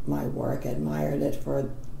admired my work admired it for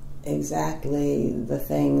exactly the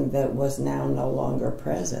thing that was now no longer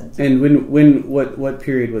present. And what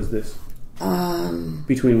period was this?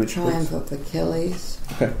 Between which Triumph books? of Achilles.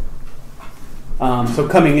 Okay. So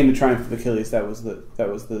coming into Triumph of Achilles, that was the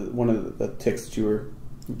one of the tics that you were,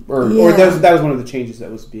 or that was one of the changes that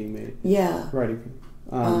was being made. Yeah. Writing.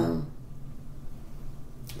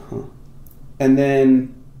 And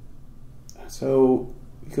then, so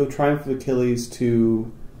you go Triumph of Achilles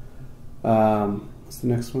to, what's the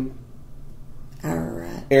next one?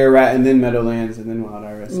 Ararat, and then Meadowlands, and then Wild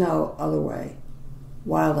Iris. No, other way.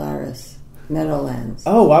 Wild Iris, Meadowlands.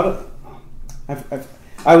 Oh, wow!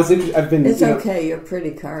 I've been. It's okay. You're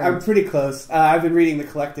pretty current. I'm pretty close. I've been reading The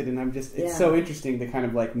Collected, and it's so interesting to kind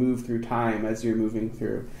of move through time as you're moving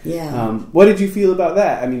through. Yeah. What did you feel about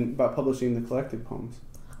that? About publishing The Collected poems.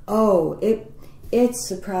 Oh, it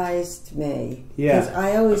surprised me. Yeah. Because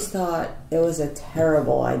I always thought it was a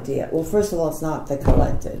terrible idea. Well, first of all, it's not The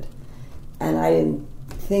Collected, and I didn't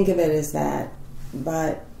think of it as that.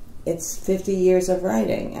 But it's 50 years of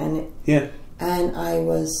writing, and I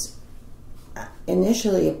was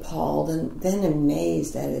initially appalled and then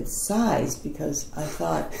amazed at its size because I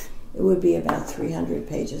thought it would be about 300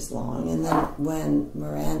 pages long, and then when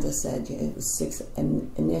Miranda said it was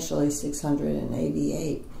initially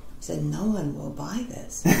 688, I said, no one will buy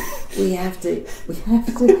this. we have to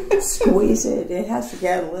squeeze it. It has to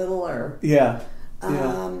get littler. Yeah.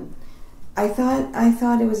 I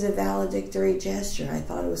thought it was a valedictory gesture. I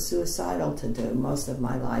thought it was suicidal to do most of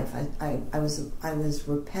my life. I was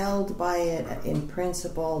repelled by it in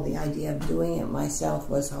principle. The idea of doing it myself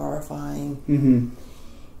was horrifying. Mm-hmm.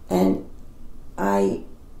 And I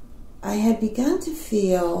had begun to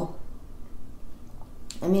feel,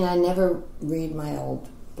 I never read my old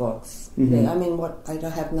books. Mm-hmm. I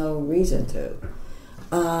have no reason to.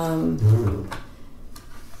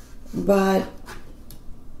 But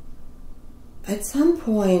at some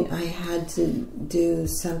point, I had to do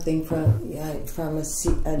something from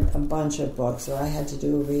a bunch of books, or I had to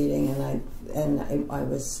do a reading, and I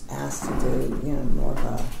was asked to do more of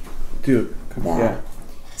that. Yeah.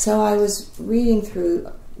 So I was reading through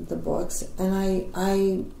the books, and I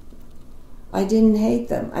didn't hate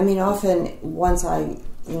them. Often once I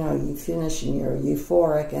you finish and you're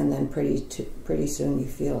euphoric, and then pretty soon you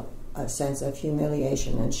feel a sense of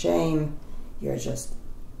humiliation and shame. You're just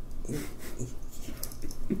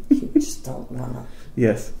you just don't want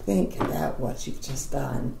to think about what you've just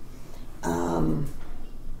done.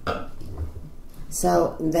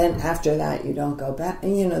 So then after that you don't go back,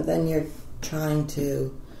 and then you're trying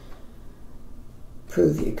to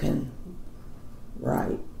prove you can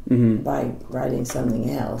write by writing something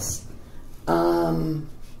else.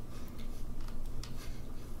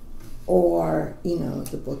 Or,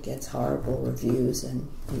 the book gets horrible reviews and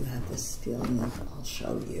you have this feeling of, I'll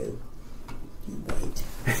show you. You wait.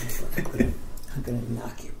 I'm going to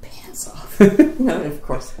knock your pants off. And of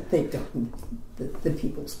course, they don't. The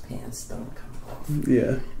people's pants don't come off.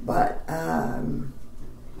 Yeah. But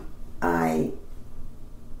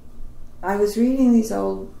I was reading these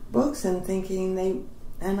old books and thinking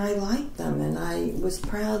and I liked them, and I was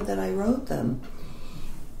proud that I wrote them.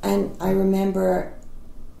 And I remember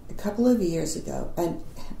a couple of years ago, and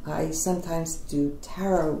I sometimes do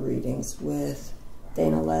tarot readings with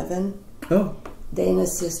Dana Levin. Oh.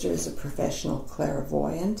 Dana's sister is a professional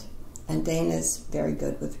clairvoyant, and Dana's very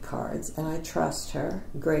good with cards, and I trust her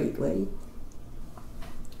greatly.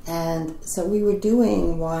 And so we were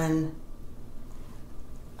doing one.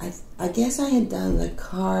 I guess I had done the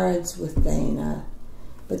cards with Dana,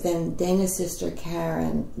 but then Dana's sister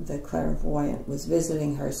Karen, the clairvoyant, was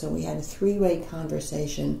visiting her, so we had a three-way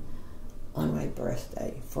conversation on my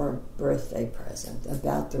birthday for a birthday present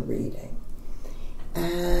about the reading.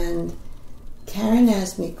 And Karen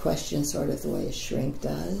asked me questions sort of the way a shrink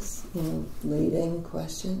does, leading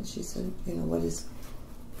questions. She said,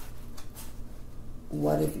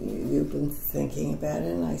 what have you been thinking about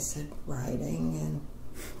it? And I said, writing. And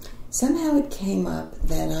somehow it came up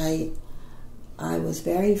that I was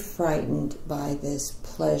very frightened by this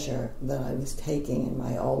pleasure that I was taking in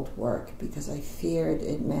my old work, because I feared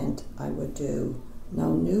it meant I would do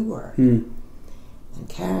no new work. And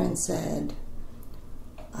Karen said,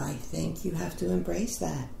 I think you have to embrace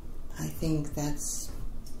that. I think that's,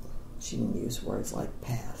 she didn't use words like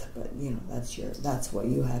path, but that's what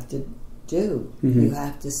you have to do. You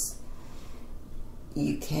have to,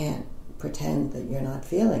 you can't pretend that you're not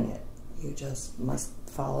feeling it. You just must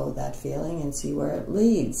follow that feeling and see where it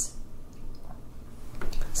leads.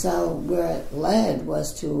 So where it led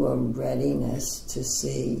was to a readiness to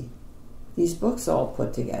see these books all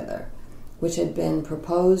put together, which had been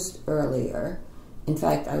proposed earlier. In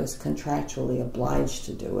fact, I was contractually obliged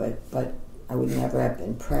to do it, but I would never have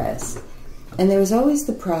been pressed. And there was always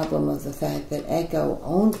the problem of the fact that Echo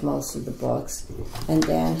owned most of the books, and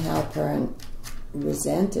Dan Halpern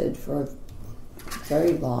resented for a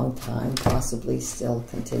very long time, possibly still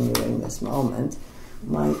continuing this moment,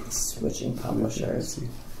 my switching publishers,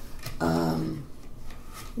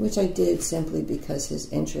 which I did simply because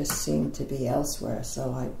his interests seemed to be elsewhere.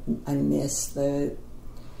 So I missed the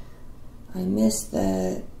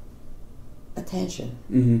attention.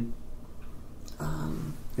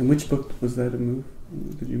 And which book was that a move?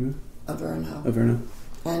 Did you move? Averno. Averno.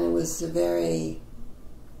 And it was a very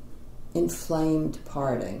inflamed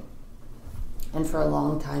parting. And for a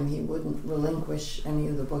long time he wouldn't relinquish any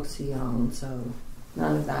of the books he owned, so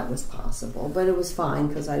none of that was possible. But it was fine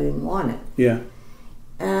because I didn't want it. Yeah.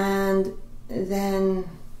 And then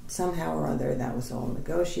somehow or other that was all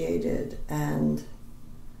negotiated, and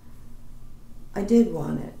I did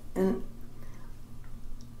want it. And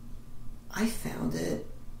I found it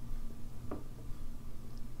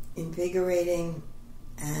invigorating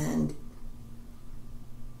and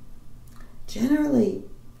generally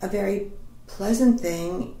a very pleasant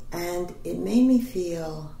thing, and it made me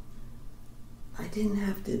feel I didn't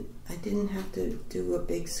have to do a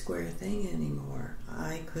big square thing anymore.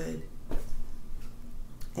 I could,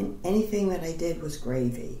 and anything that I did was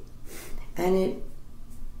gravy. And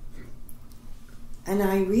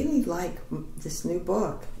I really like this new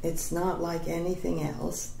book. It's not like anything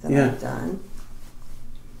else that I've done.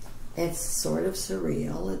 It's sort of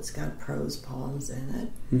surreal. It's got prose poems in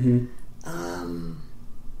it.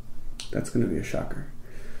 That's going to be a shocker.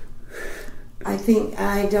 I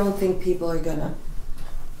don't think people are going to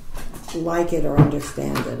like it or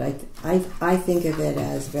understand it. I think of it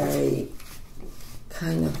as very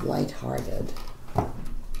kind of lighthearted,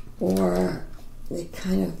 or with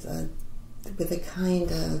a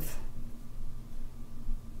kind of,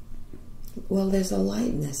 well, there's a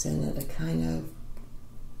lightness in it, a kind of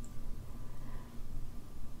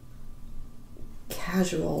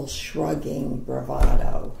casual shrugging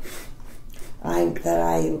bravado that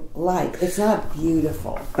I like. It's not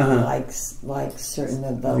beautiful like certain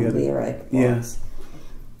of the lyric books,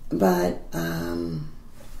 but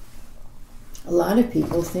a lot of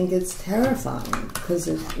people think it's terrifying because,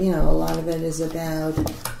 you know, a lot of it is about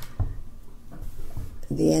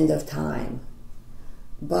the end of time.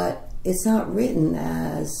 But it's not written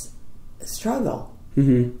as a struggle.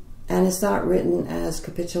 Mm-hmm. And it's not written as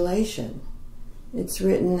capitulation. It's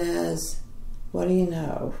written as, what do you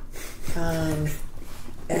know? And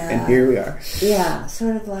here we are. Yeah,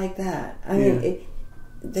 sort of like that. I mean,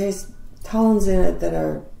 there's tones in it that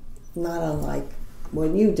are not unlike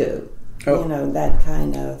what you do. Oh. You know, that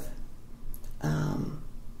kind of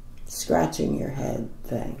scratching your head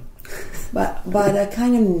thing. But a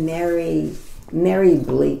kind of merry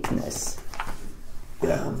bleakness.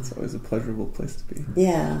 Yeah, it's always a pleasurable place to be.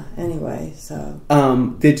 Yeah, anyway, so...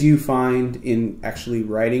 Did you find in actually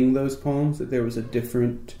writing those poems that there was a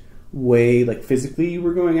different way, like physically you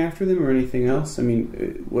were going after them or anything else? I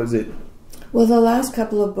mean, was it... Well, the last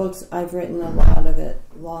couple of books, I've written a lot of it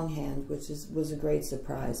longhand, which was a great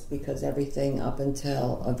surprise because everything up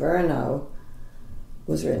until Averno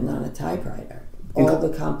was written on a typewriter. All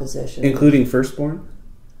the composition. Including Firstborn?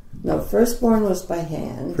 No, Firstborn was by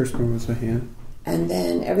hand. Firstborn was by hand. And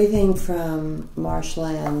then everything from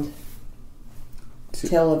Marshland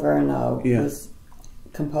till Averno was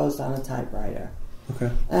composed on a typewriter.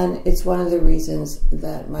 Okay. And it's one of the reasons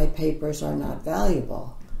that my papers are not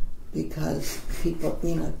valuable. Because people,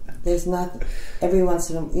 you know, there's not, every once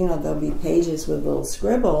in a, you know, there'll be pages with little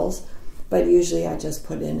scribbles, but usually I just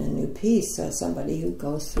put in a new piece. So somebody who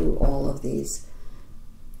goes through all of these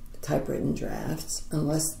typewritten drafts,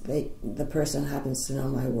 unless the person happens to know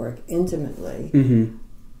my work intimately,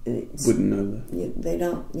 wouldn't know that. They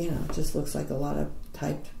don't, you know, it just looks like a lot of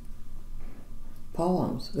typed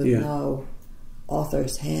poems with no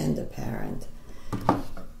author's hand apparent.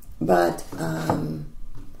 But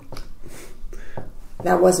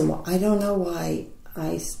that wasn't, I don't know why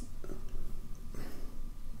I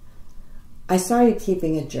started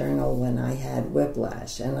keeping a journal when I had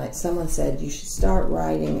whiplash, and someone said you should start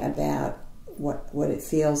writing about what it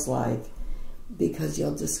feels like because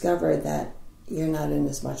you'll discover that you're not in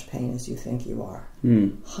as much pain as you think you are.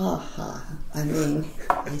 Ha ha. I mean,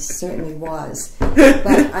 I certainly was.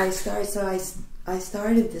 But I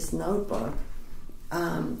started this notebook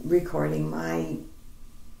recording my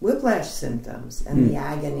whiplash symptoms and the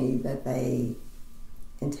agony that they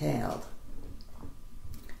entailed.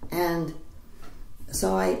 And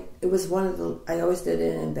so it was one of the, I always did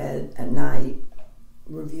it in bed at night,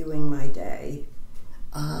 reviewing my day.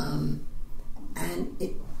 And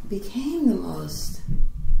it became the most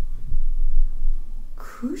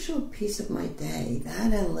crucial piece of my day,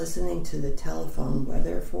 that and listening to the telephone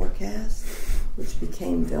weather forecast, which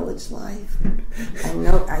became Village Life.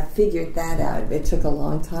 I figured that out. It took a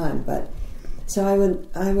long time, but so I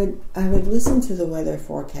would listen to the weather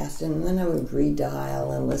forecast, and then I would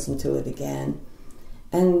redial and listen to it again.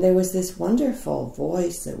 And there was this wonderful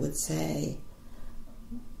voice that would say,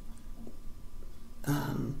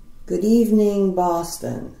 "Good evening,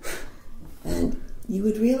 Boston," and you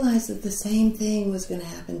would realize that the same thing was going to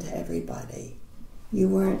happen to everybody. You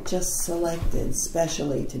weren't just selected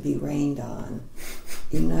specially to be rained on.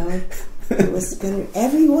 You know,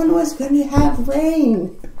 everyone was going to have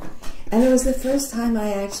rain. And it was the first time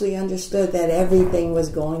I actually understood that everyone was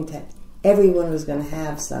going to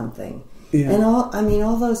have something. Yeah. And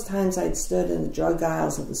all those times I'd stood in the drug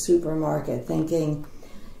aisles of the supermarket thinking,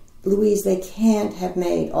 Louise, they can't have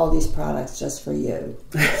made all these products just for you.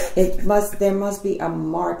 There must be a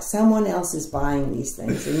mark. Someone else is buying these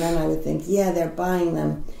things. And then I would think, yeah, they're buying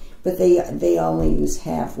them, but they only use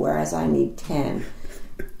half, whereas I need 10.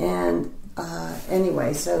 And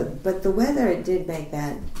anyway, but the weather did make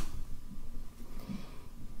that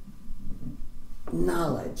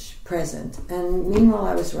knowledge present. And meanwhile,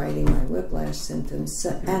 I was writing my whiplash symptoms,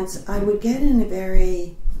 and I would get in a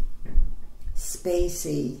very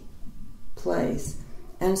spacey place,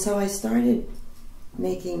 and so I started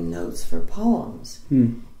making notes for poems,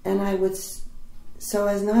 and I would, so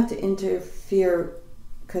as not to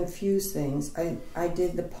confuse things, I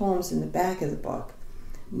did the poems in the back of the book,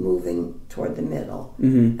 moving toward the middle,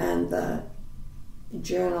 and the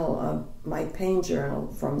journal, my pain journal,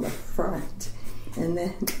 from the front. And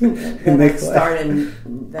then I'd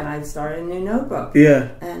start a new notebook. Yeah.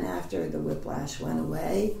 And after the whiplash went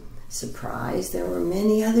away, surprise, there were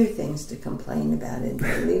many other things to complain about in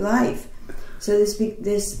daily life. So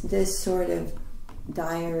this sort of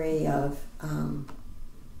diary of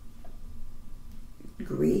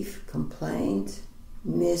grief, complaint,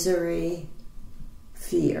 misery,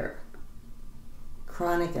 fear,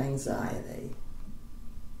 chronic anxiety,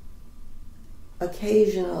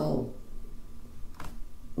 occasional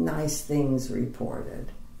nice things reported,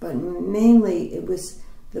 but mainly it was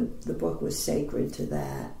the book was sacred to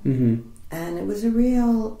that, and it was a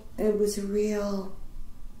real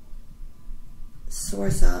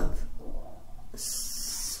source of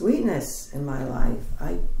sweetness in my life.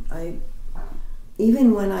 I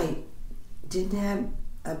even when I didn't have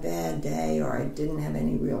a bad day, or I didn't have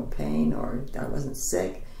any real pain, or I wasn't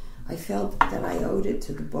sick, I felt that I owed it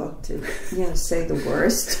to the book to, say the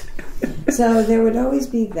worst. So there would always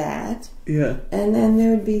be that. Yeah. And then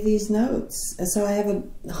there would be these notes. And so I have a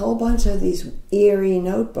whole bunch of these eerie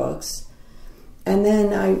notebooks. And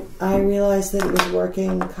then I realized that it was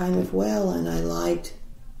working kind of well, and I liked,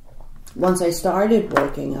 once I started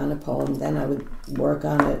working on a poem, then I would work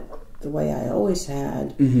on it the way I always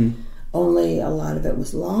had. Only a lot of it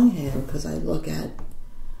was longhand, because I look at,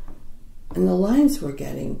 and the lines were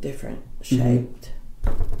getting different shaped.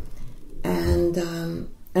 And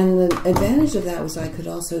the advantage of that was I could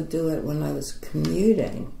also do it when I was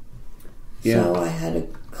commuting. Yeah. So I had a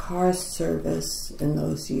car service in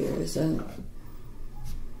those years, and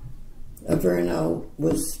Averno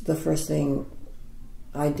was the first thing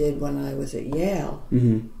I did when I was at Yale.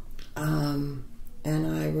 And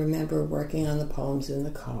I remember working on the poems in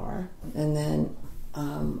the car, and then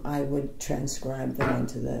I would transcribe them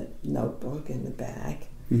into the notebook in the back.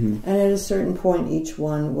 And at a certain point, each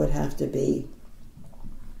one would have to be,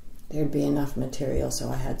 there'd be enough material, so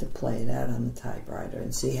I had to play it out on the typewriter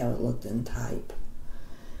and see how it looked in type.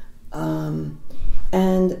 And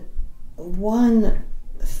one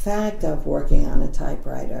fact of working on a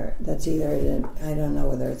typewriter that's either, I don't know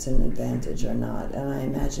whether it's an advantage or not, and I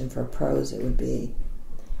imagine for prose it would be,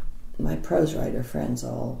 my prose writer friends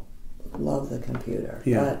all love the computer.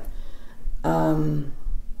 Yeah. But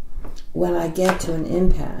when I get to an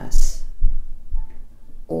impasse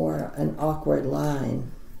or an awkward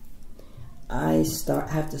line, I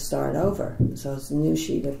have to start over. So it's a new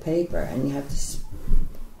sheet of paper, and you have to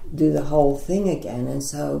do the whole thing again. And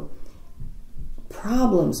so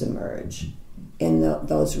problems emerge in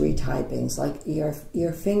those retypings. Like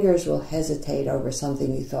your fingers will hesitate over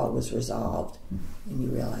something you thought was resolved, and you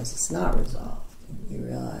realize it's not resolved. You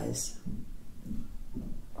realize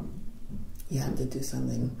you have to do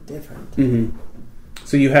something different.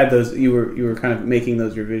 So you had those. You were kind of making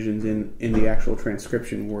those revisions in the actual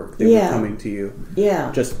transcription work. They were coming to you.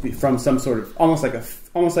 Yeah. Just from some sort of almost like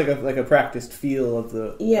a practiced feel of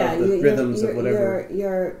the rhythms of whatever.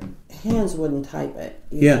 Your hands wouldn't type it.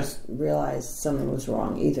 You just realized something was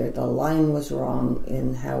wrong. Either the line was wrong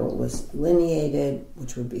in how it was lineated,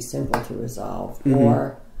 which would be simple to resolve,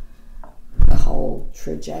 or the whole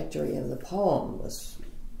trajectory of the poem was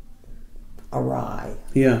awry.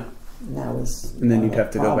 Yeah. And then you'd have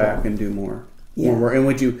to go back and do more. Yeah. More work. And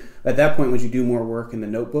would you, at that point, would you do more work in the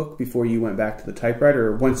notebook before you went back to the typewriter,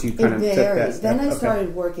 or once you kind of took that step? Then I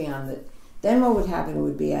started working on it. Then what would happen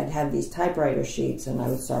would be I'd have these typewriter sheets, and I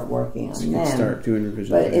would start working on them. Start doing revisions,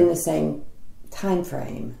 but in the same time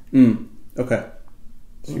frame. Okay.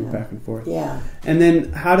 So you're back and forth. Yeah. And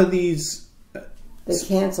then how do these? They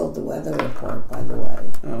canceled the weather report, by the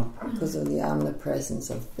way. Oh. Because of the omnipresence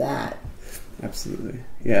of that. Absolutely.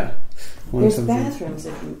 Yeah. There's bathrooms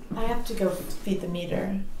if you... I have to go feed the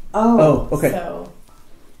meter. Oh. Okay. So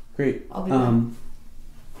great. I'll be there.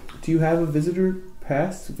 Do you have a visitor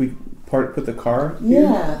pass? If we put the car here?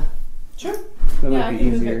 Yeah. Sure. That I might be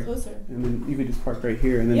can easier. move it closer. And then you could just park right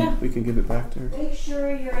here, and then we can give it back to her. Make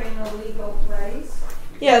sure you're in a legal place.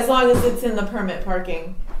 Yeah, as long as it's in the permit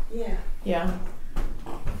parking. Yeah. Yeah.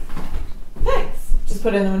 Thanks. Just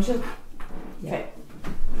put it in the windshield. Yeah. Okay.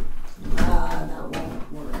 That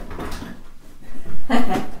won't work.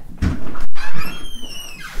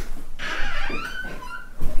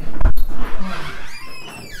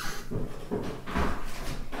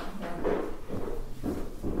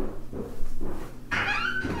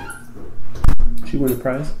 She win a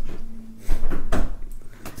prize? I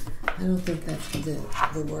don't think that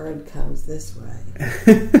the word comes this way.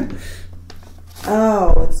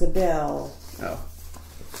 Oh, it's a bill. Oh.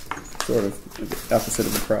 Sort of opposite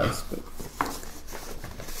of a prize, but...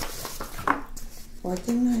 Or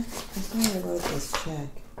didn't I thought I wrote this check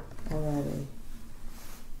already.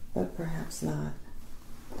 But perhaps not.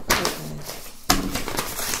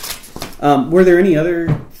 Okay. Were there any other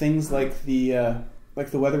things like the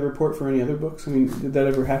weather report for any other books? I mean, did that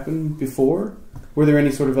ever happen before? Were there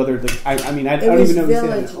any sort of other? I don't even know. It was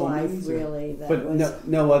Village Life, really. But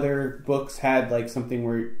no other books had like something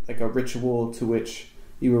where like a ritual to which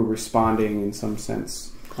responding in some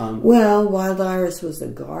sense. Well, Wild Iris was a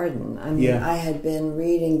garden. I mean, Yeah. I had been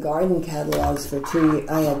reading garden catalogs for 2 years.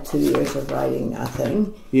 I had 2 years of writing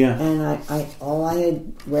nothing. Yeah. And I all I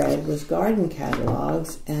had read was garden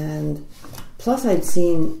catalogs. And plus I'd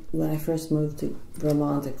seen, when I first moved to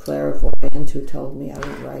Vermont, a clairvoyant who told me I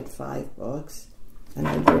would write 5 books. And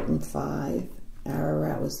I'd written 5.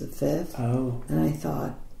 Ararat was the 5th. Oh. And I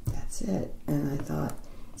thought, that's it. And I thought,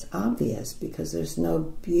 it's obvious because there's no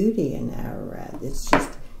beauty in Ararat. It's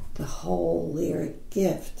just the whole lyric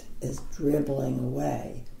gift is dribbling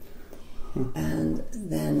away. And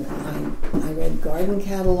then I read garden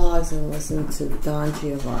catalogs and listened to Don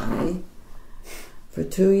Giovanni for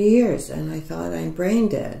 2 years, and I thought, I'm brain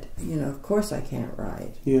dead. You know, of course I can't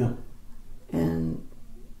write. Yeah. And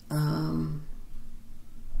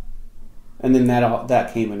then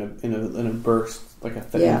that came in a burst, like in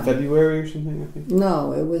February or something, I think.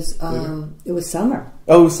 No, it was summer.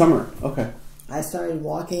 Oh, it was summer. Okay. I started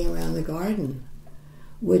walking around the garden,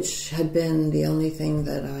 which had been the only thing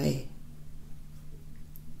that I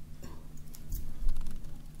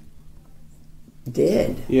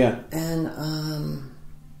did. Yeah.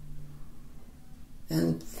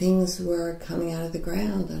 And things were coming out of the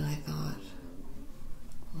ground, and I thought,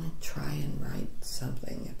 I'm going to try and write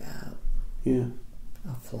something about a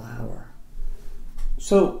flower.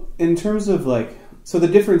 So, in terms of so the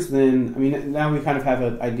difference then, I mean, now we kind of have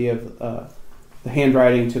an idea of the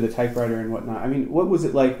handwriting to the typewriter and whatnot. I mean, what was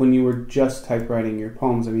it like when you were just typewriting your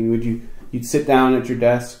poems? I mean, you'd sit down at your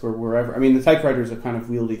desk or wherever? I mean, the typewriter is a kind of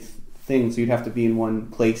wieldy thing, so you'd have to be in one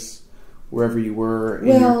place wherever you were.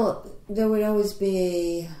 There would always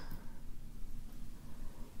be...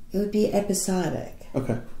 It would be episodic.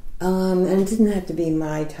 Okay. And it didn't have to be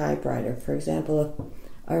my typewriter. For example,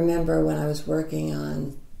 I remember when I was working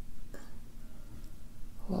on...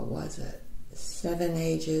 What was it? 7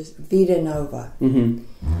 Ages, Vita Nova. Mm-hmm.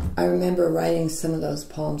 I remember writing some of those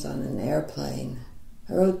poems on an airplane.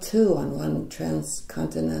 I wrote 2 on one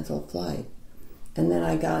transcontinental flight. And then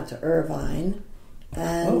I got to Irvine,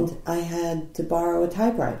 and I had to borrow a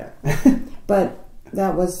typewriter. But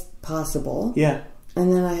that was possible. Yeah.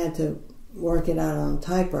 And then I had to work it out on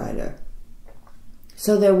typewriter.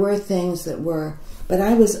 So there were things that were... But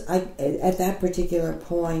at that particular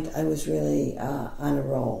point, I was really on a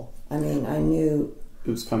roll. I mean, I knew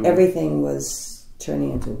it was coming. Everything was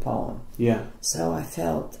turning into a poem. Yeah. So I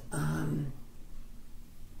felt I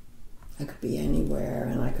could be anywhere,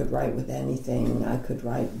 and I could write with anything. I could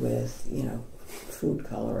write with, food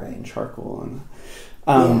coloring, charcoal, and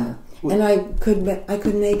and I could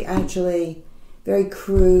make actually very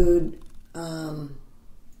crude,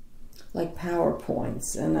 like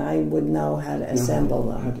PowerPoints, and I would know how to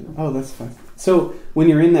assemble them. Oh, that's fine. So when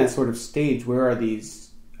you're in that sort of stage, where are these?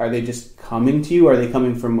 Are they just coming to you? Are they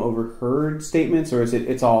coming from overheard statements, or is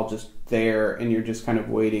it's all just there and you're just kind of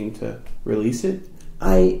waiting to release it?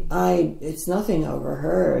 It's nothing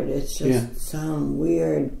overheard. It's just some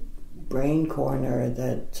weird brain corner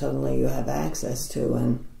that suddenly you have access to,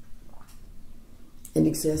 and it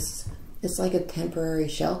exists. It's like a temporary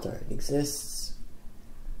shelter. It exists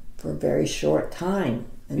for a very short time,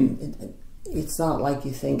 and it's not like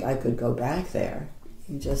you think I could go back there.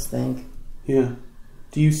 You just think, yeah.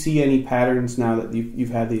 Do you see any patterns now that you've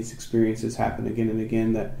had these experiences happen again and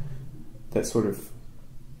again that sort of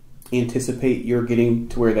anticipate you're getting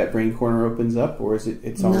to where that brain corner opens up, or is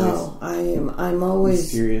it's always? No, I'm always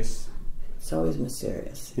mysterious. It's always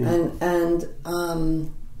mysterious, yeah. and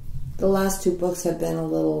the last 2 books have been a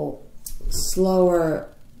little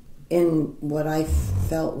slower in what I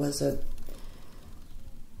felt was a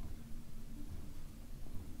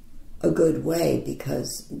good way,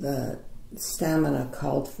 because the stamina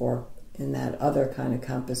called for in that other kind of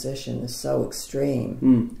composition is so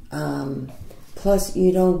extreme. Plus,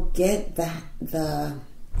 you don't get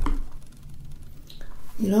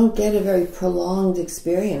you don't get a very prolonged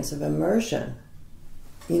experience of immersion.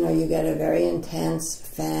 You get a very intense,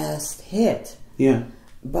 fast hit. Yeah.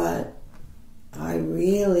 But I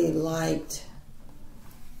really liked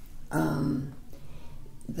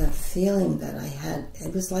the feeling that I had.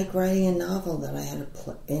 It was like writing a novel that I had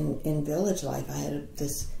in Village Life. I had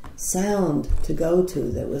this sound to go to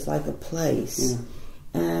that was like a place.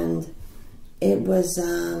 Yeah. And it was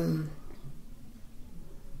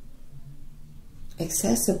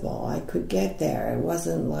accessible. I could get there. It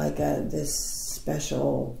wasn't like this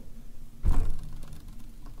special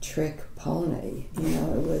trick pony.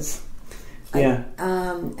 It was... Yeah.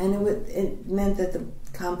 And it meant that the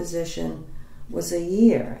composition was a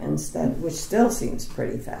year instead, which still seems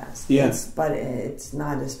pretty fast. Yes, but it's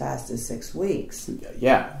not as fast as 6 weeks.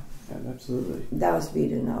 Yeah, Yeah, absolutely. That was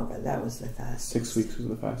Vita Nova. That was the fastest. 6 weeks was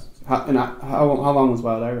the fastest. How long was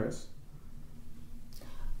Wild Iris?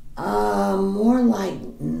 More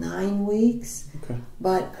like 9 weeks. Okay.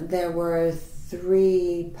 But there were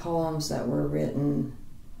 3 poems that were written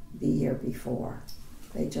the year before.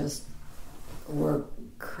 They just were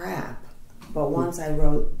crap. But once I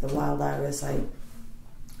wrote the Wild Iris,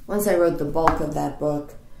 once I wrote the bulk of that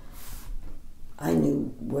book, I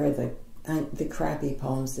knew where the crappy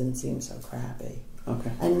poems didn't seem so crappy.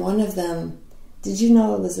 Okay. And one of them, did you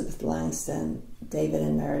know Elizabeth Langston, David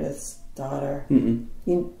and Meredith's daughter? Mm-mm.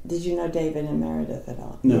 Did you know David and Meredith at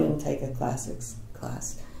all? No. You didn't take a classics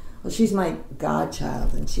class. Well, she's my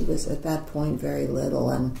godchild, and she was at that point very little,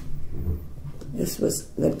 and this was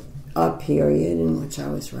a period in which I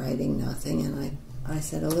was writing nothing, and I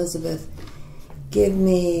said, Elizabeth, give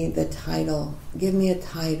me a title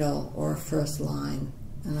or a first line.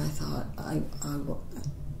 And I thought,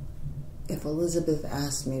 if Elizabeth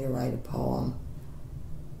asked me to write a poem,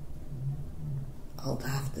 I'll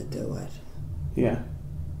have to do it. Yeah.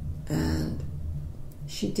 And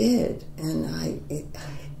she did, and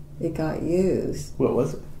it got used. What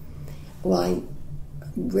was it? Well,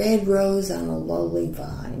 Red Rose on a Lowly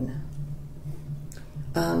Vine.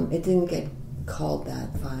 It didn't get called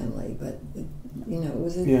that finally, but it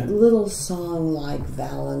was a little song like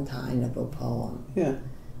Valentine of a poem. Yeah.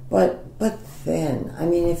 But thin. I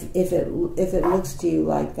mean, if it looks to you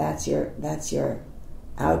like that's your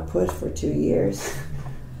output for 2 years,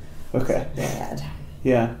 okay, bad.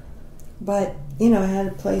 Yeah. But it had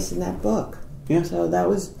a place in that book. Yeah. So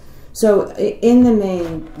in the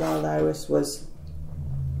main, Wild Iris was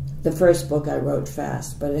the first book I wrote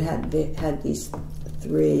fast, but it had these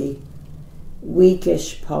 3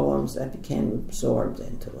 weakish poems that became absorbed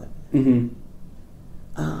into it. Mm-hmm.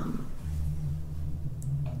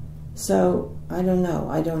 So I don't know.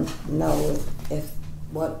 I don't know if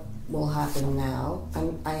what will happen now.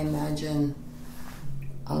 I imagine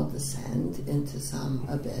I'll descend into some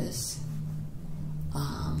abyss.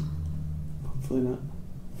 Hopefully not.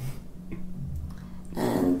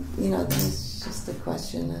 And then it's just a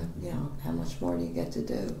question of how much more do you get to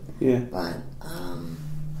do. Yeah. But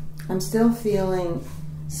I'm still feeling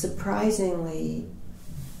surprisingly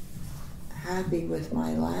happy with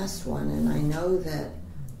my last one, and I know that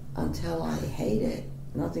until I hate it,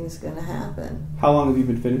 nothing's going to happen. How long have you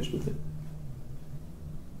been finished with it?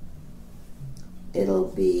 It'll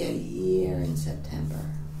be a year in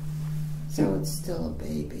September, so it's still a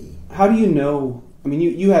baby. How do you know? I mean,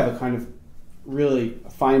 you have a kind of really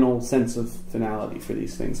final sense of finality for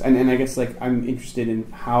these things, and I guess I'm interested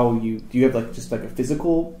in how do you have just a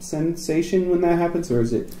physical sensation when that happens, or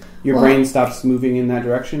is it your brain stops moving in that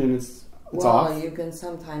direction and it's off? Well, you can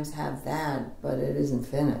sometimes have that, but it isn't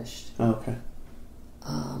finished. Oh, okay.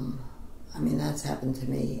 I mean, that's happened to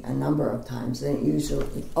me a number of times, and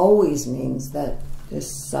it always means that there's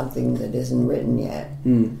something that isn't written yet.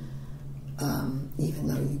 Even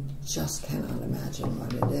though you just cannot imagine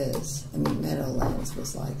what it is. I mean, Meadowlands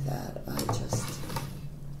was like that.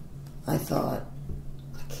 I thought,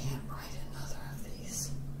 I can't write another of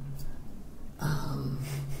these.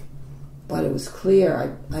 But it was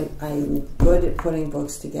clear. I'm good at putting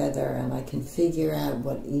books together, and I can figure out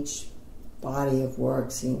what each body of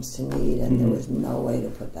work seems to need, and there was no way to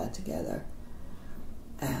put that together.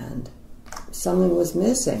 And something was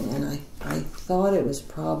missing, and I thought it was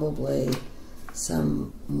probably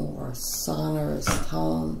some more sonorous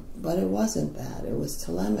tone, but it wasn't that. It was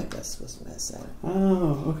Telemachus was missing.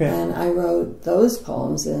 Oh, okay. And I wrote those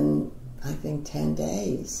poems in, I think, 10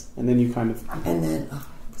 days. And then you kind of... And then, it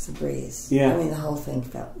was a breeze. Yeah. I mean, the whole thing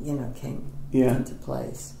came into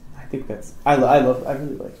place. I think that's... I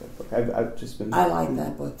really like that book. I've just been... I like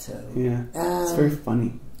that book, too. Yeah. It's very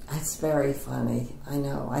funny. It's very funny. I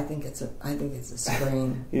know. I think it's a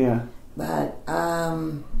scream. Yeah. But,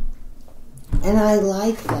 and I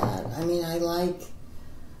like that. I mean, I like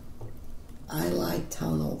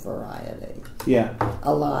tonal variety. Yeah.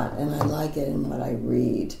 A lot, and I like it in what I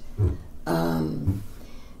read.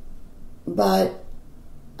 But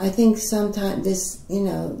I think sometimes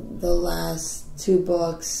the last 2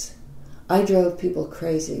 books, I drove people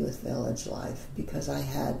crazy with Village Life because I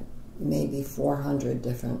had maybe 400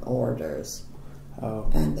 different orders. Oh.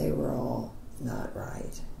 And they were all not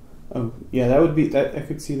right. Oh, yeah, that would be... that. I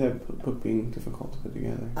could see that book being difficult to put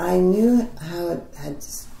together. I knew how it had...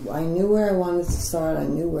 I knew where I wanted to start. I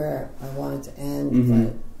knew where I wanted to end,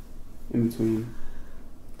 but... In between.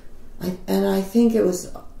 And I think it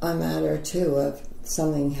was a matter, too, of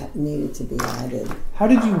something needed to be added. How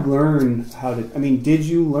did you learn how to? I mean, did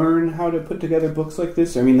you learn how to put together books like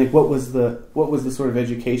this? I mean, like, what was the sort of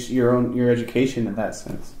education, your education in that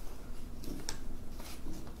sense?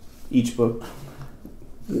 Each book.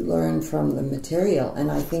 You learn from the material,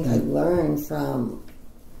 and I think I learned from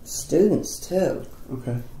students too.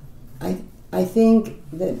 Okay. I think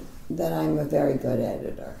that I'm a very good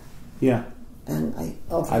editor. Yeah. And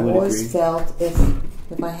I've I would always agree. felt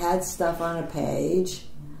if I had stuff on a page,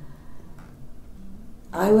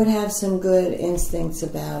 I would have some good instincts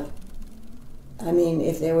about, I mean,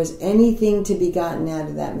 if there was anything to be gotten out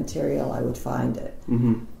of that material, I would find it.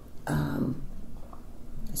 Mm-hmm.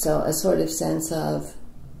 So a sort of sense of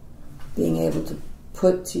being able to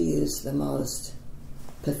put to use the most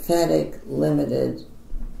pathetic, limited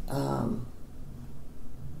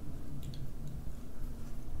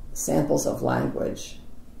samples of language.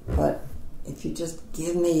 But if you just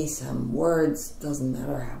give me some words, doesn't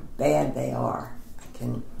matter how bad they are, I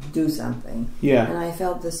can do something. Yeah. And I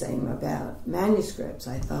felt the same about manuscripts.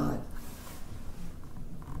 I thought,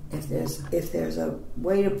 if there's a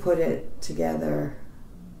way to put it together,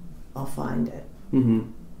 I'll find it.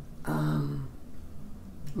 Mm-hmm.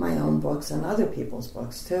 My own books and other people's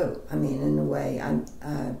books too. I mean, in a way, I'm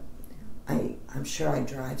sure I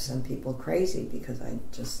drive some people crazy because I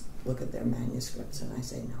just look at their manuscripts and I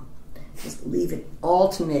say, no, just leave it all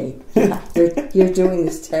to me. You're doing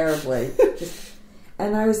this terribly.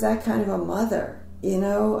 And I was that kind of a mother, you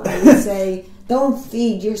know. I would say, don't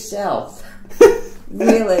feed yourself.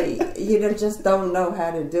 Really, you just don't know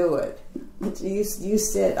how to do it. You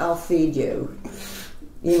sit, I'll feed you.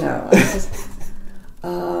 You know,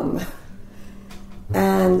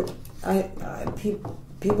 and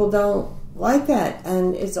people don't like that,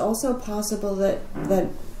 and it's also possible that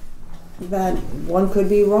one could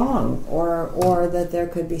be wrong, or that there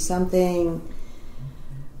could be something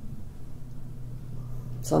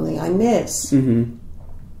I miss. Mm-hmm.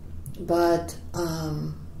 But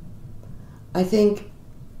I think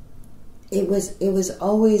it was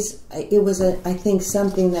always I think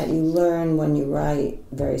something that you learn when you write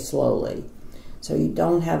very slowly. So you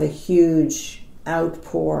don't have a huge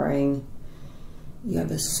outpouring. You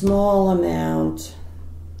have a small amount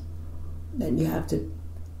that you have to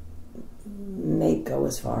make go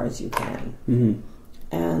as far as you can. Mm-hmm.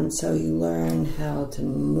 And so you learn how to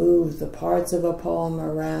move the parts of a poem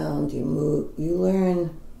around. You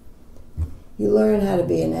learn how to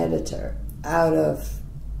be an editor out of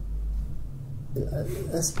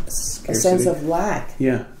a sense of lack.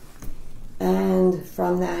 Yeah. And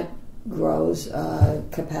from that grows a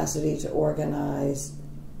capacity to organize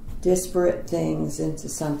disparate things into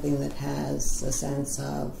something that has a sense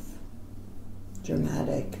of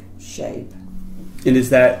dramatic shape. And is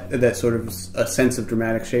that sort of a sense of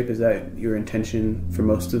dramatic shape? Is that your intention for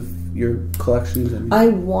most of your collections? I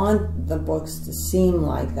want the books to seem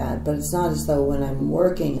like that, but it's not as though when I'm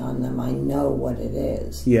working on them I know what it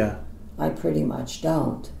is. Yeah. I pretty much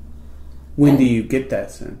don't. When do you get that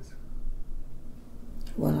sense?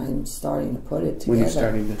 When I'm starting to put it together. When you're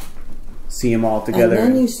starting to see them all together.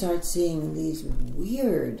 And then you start seeing these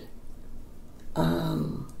weird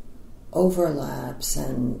overlaps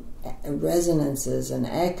and resonances and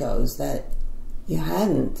echoes that you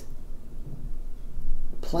hadn't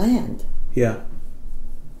planned. Yeah.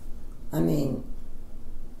 I mean,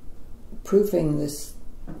 proofing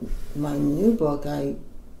my new book, I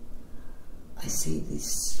see these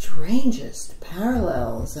strangest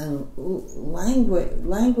parallels and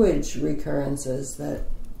language recurrences that,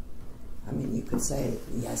 I mean, you could say,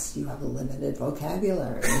 yes, you have a limited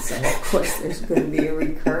vocabulary, and so of course there's going to be a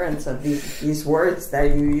recurrence of these words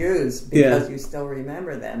that you use because you still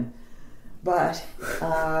remember them. But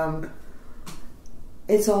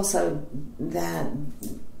it's also that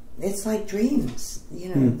it's like dreams.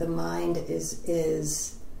 You know, the mind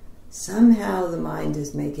is somehow the mind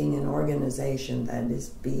is making an organization that is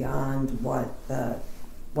beyond what the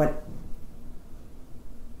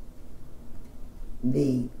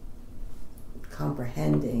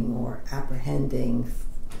comprehending or apprehending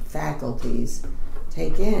faculties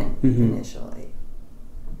take in initially.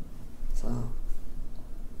 So,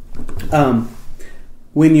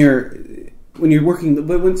 when you're working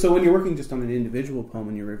just on an individual poem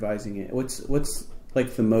and you're revising it, what's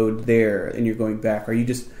like the mode there, and you're going back? Are you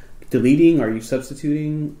just deleting? Are you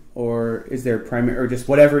substituting? Or is there primary, or just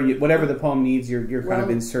whatever the poem needs? You're kind of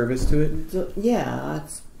in service to it.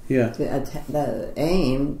 That's Yeah. the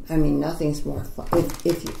aim. I mean, nothing's more fun.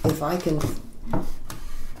 If I can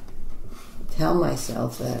tell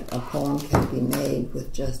myself that a poem can be made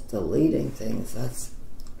with just deleting things,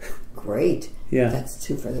 great. Yeah. That's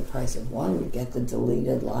 2 for the price of 1. You get the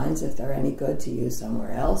deleted lines if they're any good to use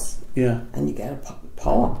somewhere else. Yeah. And you get a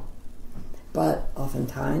poem. But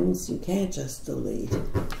oftentimes you can't just delete.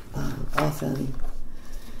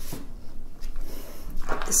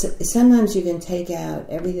 Sometimes you can take out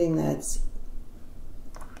everything that's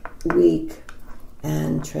weak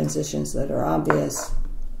and transitions that are obvious,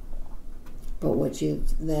 but what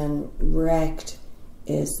you've then wrecked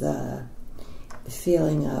is the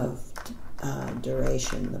feeling of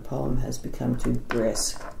duration. The poem has become too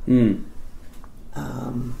brisk, and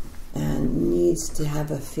needs to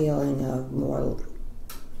have a feeling of more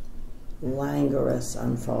languorous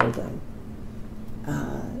unfolding.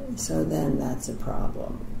 So then that's a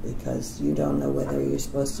problem, because you don't know whether you're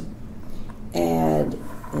supposed to add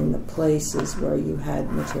in the places where you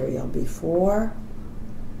had material before,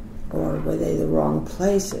 or were they the wrong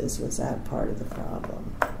places? Was that part of the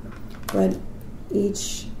problem? But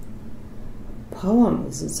each poem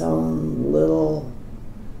is its own little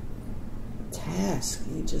task.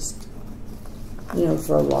 You just,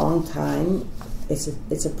 for a long time,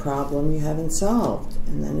 it's a problem you haven't solved,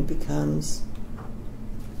 and then it becomes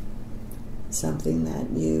something that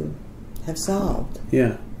you have solved.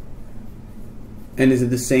 Yeah. And is it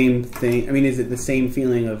the same thing? I mean, is it the same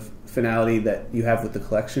feeling of finality that you have with the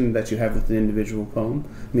collection that you have with an individual poem?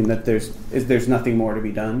 I mean, that there's nothing more to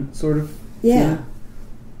be done, sort of? Yeah.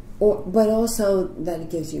 But also that it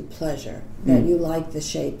gives you pleasure, that you like the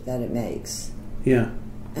shape that it makes. Yeah.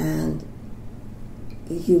 And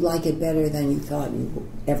you like it better than you thought you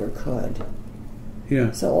ever could.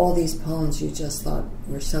 Yeah. So all these poems you just thought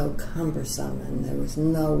were so cumbersome, and there was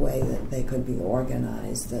no way that they could be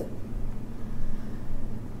organized, that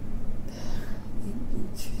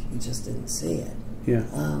you just didn't see it. Yeah.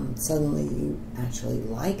 Suddenly you actually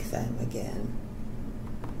like them again.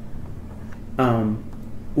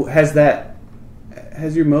 Has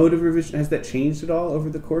your mode of revision, has that changed at all over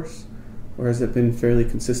the course? Or has it been fairly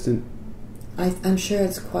consistent? I'm sure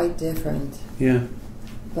it's quite different. Yeah.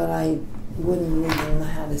 But I wouldn't even know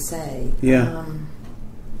how to say. Yeah.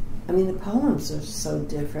 I mean, the poems are so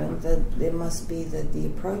different that it must be that the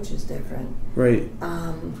approach is different. Right.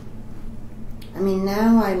 I mean,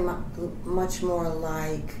 now I'm much more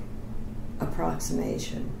like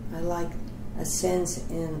approximation. I like a sense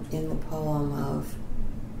in the poem of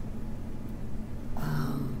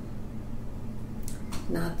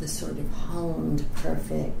not the sort of honed,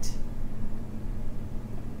 perfect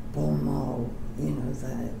bon mot,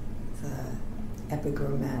 the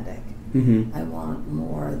epigrammatic. Mm-hmm. I want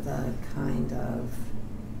more the kind of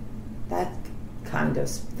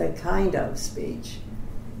speech.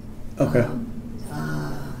 Okay.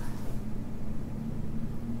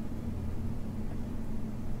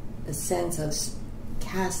 A sense of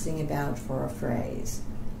casting about for a phrase.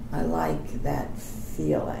 I like that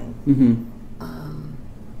feeling. Mm-hmm.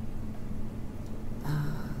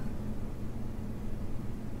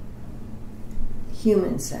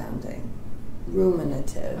 Human sounding,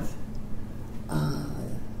 ruminative,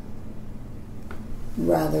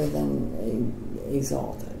 rather than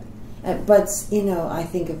exalted. But, I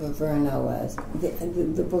think of Averno as,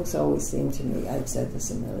 the books always seem to me, I've said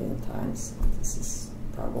this a million times, this is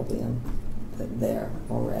probably there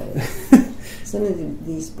already. Some of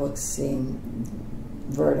these books seem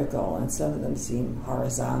vertical, and some of them seem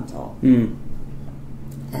horizontal.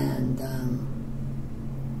 And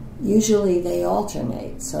usually they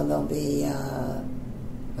alternate, so there'll be a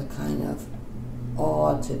kind of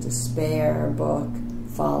awe to despair book,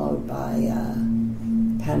 followed by a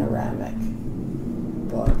panoramic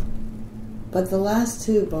book. But the last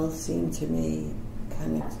two both seem to me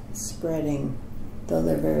kind of spreading, though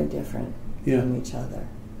they're very different from each other.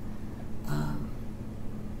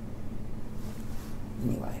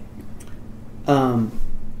 Anyway. How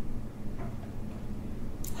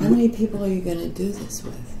many people are you going to do this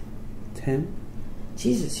with? 10?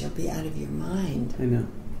 Jesus, you'll be out of your mind. I know.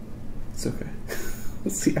 It's okay.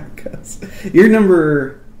 We'll see how it goes. You're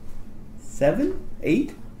number 7?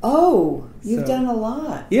 8? Oh, you've done a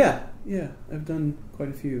lot. Yeah. I've done quite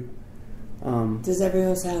a few. Does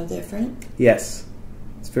everyone sound different? Yes.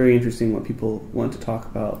 It's very interesting what people want to talk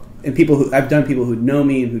about. And I've done people who know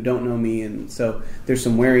me and who don't know me, and so there's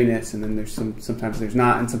some wariness, and then there's sometimes there's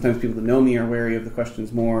not, and sometimes people that know me are wary of the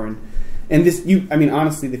questions more, and this,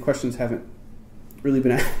 honestly, the questions haven't really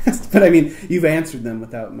been asked, but you've answered them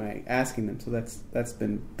without my asking them, so that's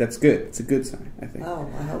good. It's a good sign, I think. Oh,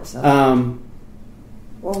 I hope so.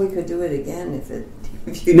 Well, we could do it again if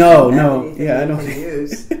you no, yeah, I don't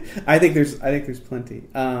use. I think there's plenty.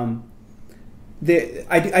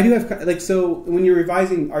 I do have like, so when you're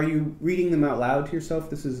revising, are you reading them out loud to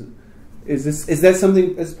yourself? Is that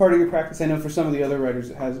something as part of your practice? I know for some of the other writers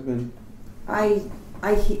it has been. I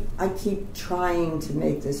keep trying to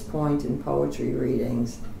make this point in poetry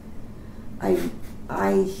readings.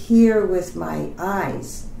 I hear with my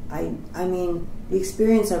eyes. I mean, the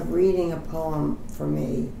experience of reading a poem for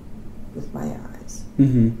me with my eyes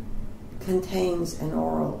contains an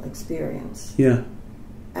oral experience. Yeah.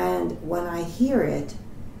 And when I hear it,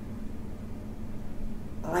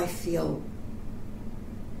 I feel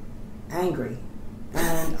angry.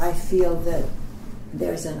 And I feel that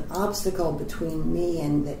there's an obstacle between me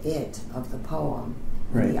and the it of the poem.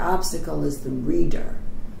 Right. And the obstacle is the reader,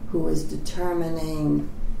 who is determining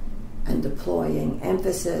and deploying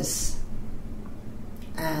emphasis,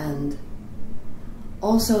 and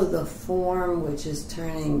also the form, which is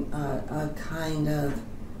turning a kind of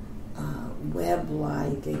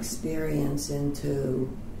web-like experience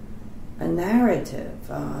into a narrative.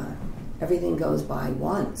 Everything goes by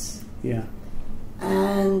once. Yeah.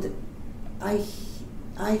 And I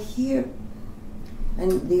hear,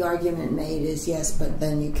 and the argument made is, yes, but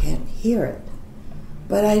then you can't hear it.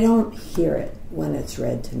 But I don't hear it when it's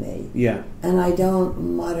read to me. Yeah. And I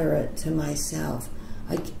don't mutter it to myself.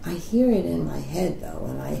 I hear it in my head, though,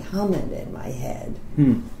 and I hum it in my head.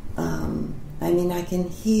 I mean, I can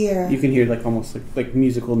hear... You can hear like almost like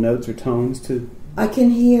musical notes or tones to... I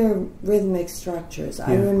can hear rhythmic structures. Yeah.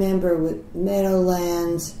 I remember with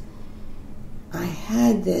Meadowlands, I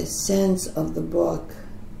had this sense of the book.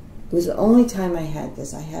 It was the only time I had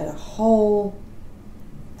this. I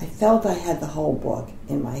felt I had the whole book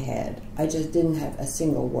in my head. I just didn't have a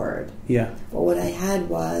single word. Yeah. But what I had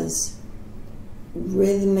was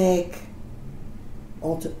rhythmic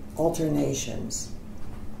alternations.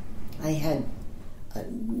 I had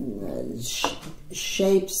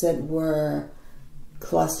shapes that were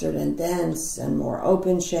clustered and dense, and more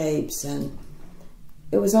open shapes, and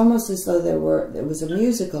it was almost as though there was a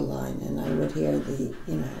musical line, and I would hear the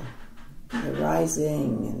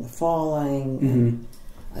rising and the falling, and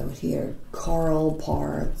I would hear choral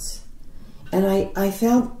parts, and I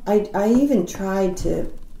felt I even tried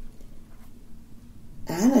to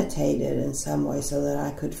annotate it in some way so that I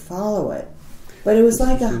could follow it. But it was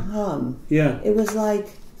like a hum. Yeah. It was like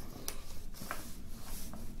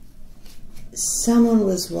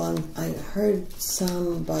I heard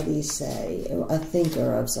somebody say, a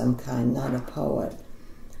thinker of some kind, not a poet,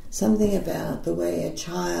 something about the way a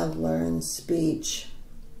child learns speech,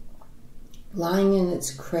 lying in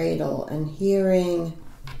its cradle and hearing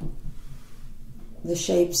the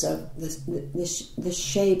shapes of the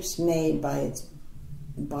shapes made by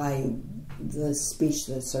the speech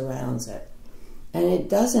that surrounds it. And it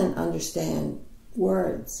doesn't understand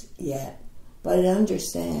words yet, but it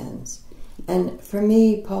understands. And for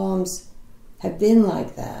me, poems have been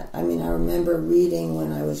like that. I mean, I remember reading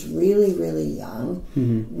when I was really, really young,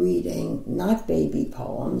 reading not baby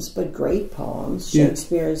poems, but great poems,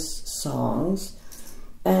 Shakespeare's songs.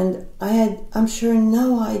 And I had, I'm sure,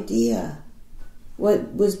 no idea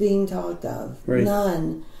what was being talked of. Right.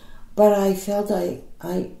 None. But I felt I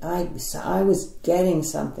was getting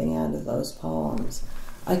something out of those poems.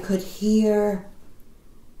 I could hear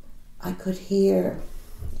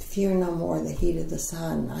Fear No More, the Heat of the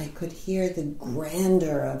Sun. I could hear the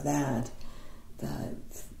grandeur of that.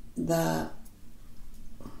 The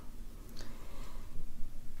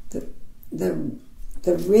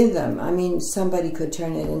rhythm. I mean, somebody could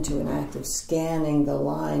turn it into an act of scanning the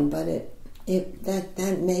line, but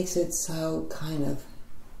that makes it so kind of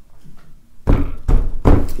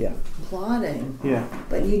plodding. Yeah.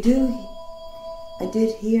 But I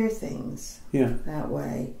did hear things that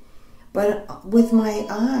way. But with my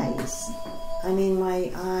eyes, I mean,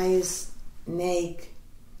 my eyes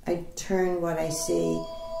I turn what I see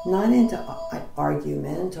not into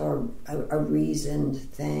argument or a reasoned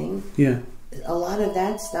thing. Yeah. A lot of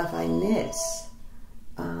that stuff I miss.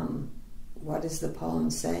 What is the poem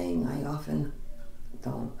saying? I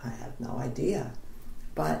have no idea.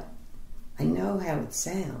 But I know how it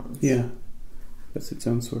sounds. Yeah. That's its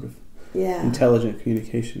own sort of intelligent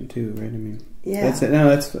communication too, right? I mean, that's it. No,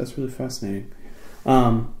 that's really fascinating.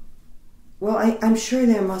 Well, I'm sure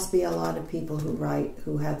there must be a lot of people who write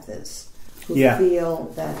who have this, who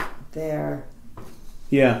feel that they're...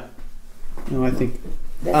 Yeah. No, I think...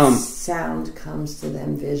 that sound comes to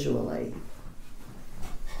them visually.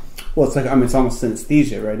 Well, it's like, I mean, it's almost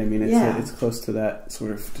synesthesia, right? I mean, it's close to that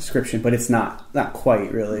sort of description, but it's not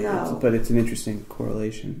quite really. No. But it's an interesting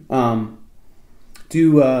correlation.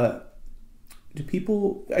 do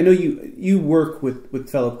people? I know you work with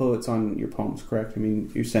fellow poets on your poems, correct? I mean,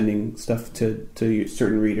 you're sending stuff to your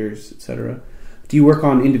certain readers, etc. Do you work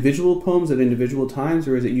on individual poems at individual times,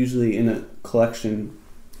 or is it usually in a collection?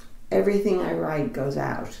 Everything I write goes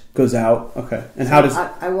out. Goes out, okay. And so how does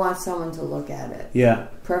I want someone to look at it? Yeah,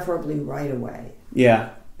 preferably right away.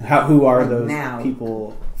 Yeah. Who are those now.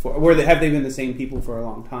 people? Have they been the same people for a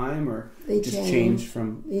long time, or they just change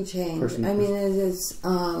from? They change. Person to I mean, person? it is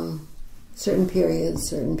certain periods,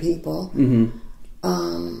 certain people.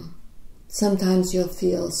 Mm-hmm. Sometimes you'll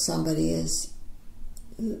feel somebody is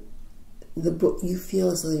the book. You feel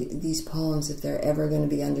as these poems, if they're ever going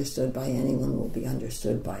to be understood by anyone, will be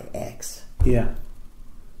understood by X. Yeah.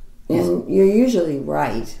 And you're usually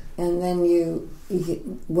right. And then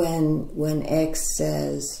when X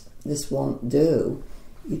says this won't do,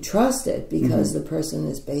 you trust it because the person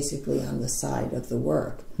is basically on the side of the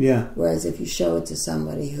work. Yeah. Whereas if you show it to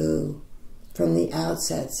somebody who, from the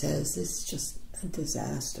outset, says this is just a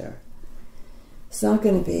disaster, it's not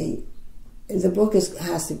going to be. The book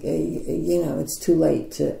has to. It's too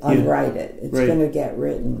late to unwrite it. It's going to get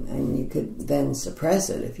written, and you could then suppress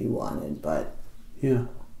it if you wanted. But yeah.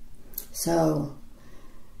 So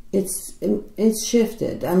it's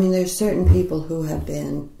shifted. I mean, there's certain people who have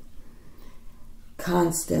been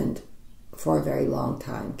constant for a very long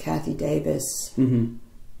time. Kathy Davis,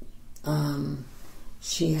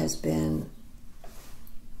 she has been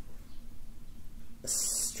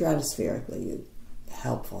stratospherically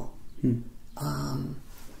helpful.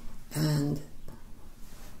 And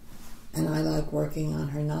I like working on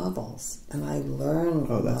her novels, and I learn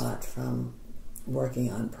a lot from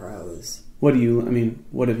working on prose. What have you learned,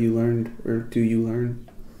 or do you learn?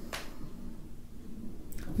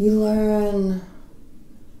 You learn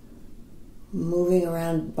moving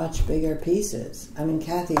around much bigger pieces. I mean,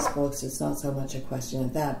 Kathy's books, it's not so much a question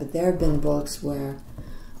of that, but there have been books where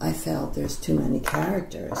I felt there's too many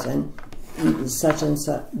characters, and such and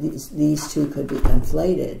such, these two could be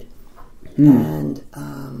conflated. And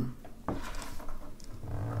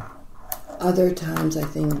other times I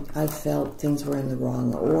think I felt things were in the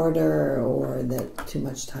wrong order, or that too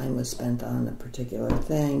much time was spent on a particular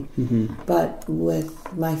thing. But with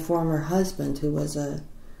my former husband, who was a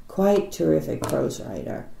quite terrific prose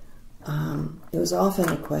writer, it was often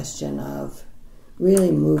a question of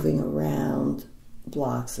really moving around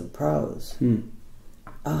blocks of prose.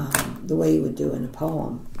 The way you would do in a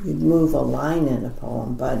poem. You'd move a line in a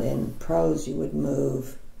poem, but in prose you would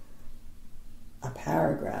move a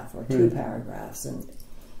paragraph or two paragraphs,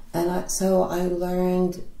 so I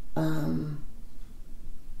learned.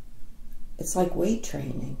 It's like weight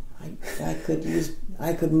training.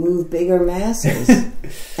 I could move bigger masses,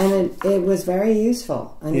 and it was very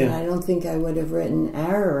useful. I mean, I don't think I would have written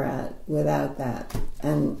Ararat without that,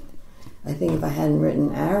 and I think if I hadn't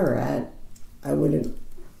written Ararat, I would have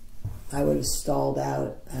stalled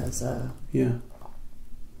out as a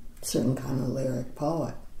certain kind of lyric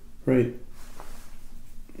poet. Right.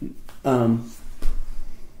 I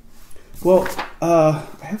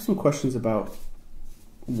have some questions about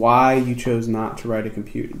why you chose not to write a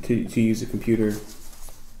computer, to use a computer.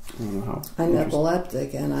 I don't know how. I'm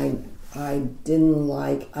epileptic, and I didn't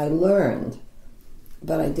like. I learned,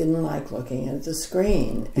 but I didn't like looking at the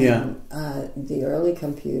screen. And, the early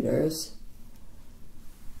computers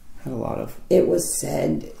had a lot of. It was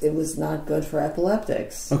said it was not good for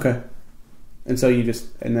epileptics. Okay, and so you just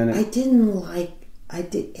I didn't like. I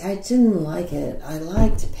didn't like it. I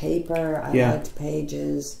liked paper. I liked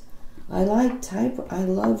pages. I loved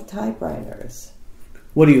typewriters.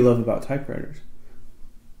 What do you love about typewriters?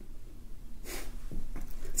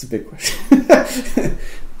 It's a big question.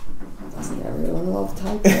 Doesn't everyone love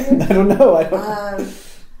typewriters? I don't know. I don't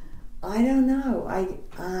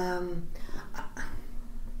know.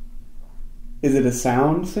 Is it a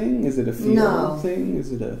sound thing? Is it a feel thing?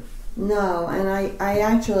 Is it a... No, and I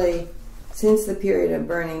actually, since the period of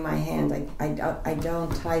burning my hand, I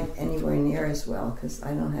don't type anywhere near as well because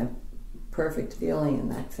I don't have perfect feeling in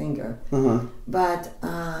that finger. But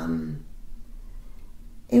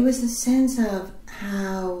it was a sense of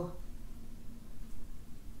how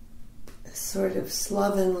sort of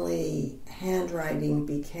slovenly handwriting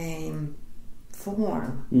became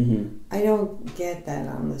form. I don't get that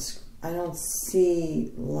on the I don't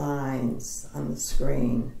see lines on the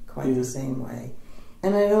screen quite the same way.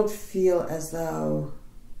 And I don't feel as though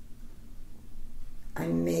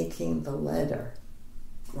I'm making the letter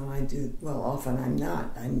when I do. Well, often I'm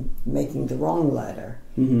not. I'm making the wrong letter.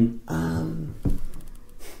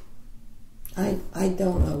 I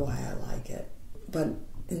don't know why I like it, but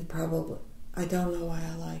it probably, I don't know why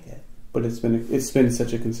I like it. but it's been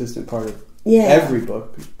such a consistent part of Yeah. every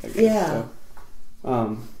book. I guess. Yeah.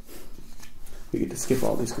 So, we get to skip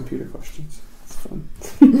all these computer questions. It's fun.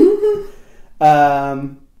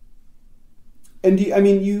 And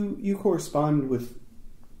you correspond with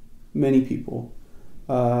many people.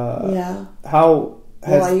 Yeah.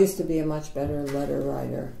 I used to be a much better letter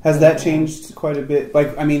writer. Has that changed quite a bit?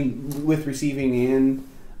 Like, I mean, with receiving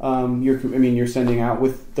and you're sending out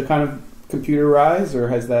with the kind of computer rise, or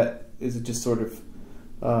is it just sort of?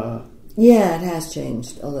 Yeah, it has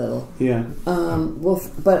changed a little. Yeah.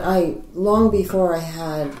 But long before I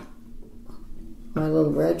had my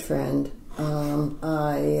little red friend,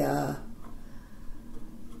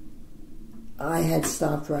 I had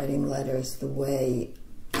stopped writing letters the way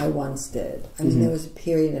I once did. I mean, there was a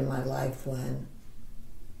period in my life when,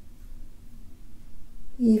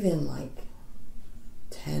 even like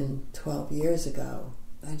 10, 12 years ago,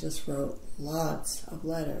 I just wrote lots of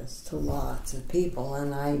letters to lots of people,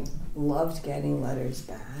 and I loved getting letters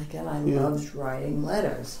back, and I loved writing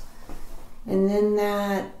letters. And then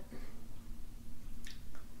that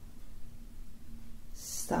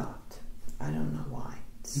stopped. I don't know why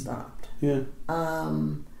it stopped. Yeah.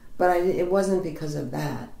 But it wasn't because of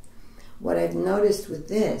that. What I've noticed with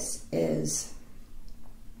this is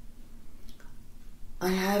I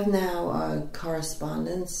have now a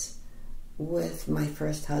correspondence with my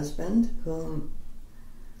first husband, whom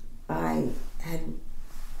we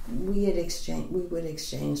would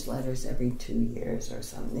exchange letters every 2 years or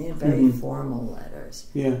something, very formal letters.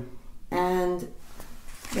 Yeah. And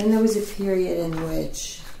then there was a period in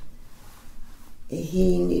which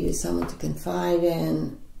he needed someone to confide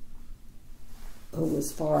in who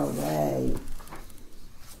was far away.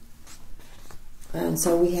 And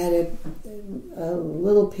so we had a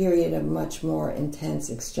little period of much more intense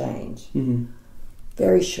exchange.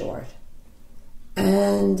 Very short.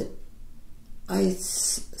 And I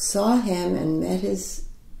saw him and met his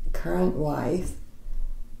current wife.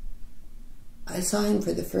 I saw him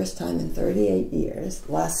for the first time in 38 years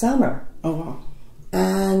last summer. Oh, wow.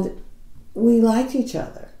 And we liked each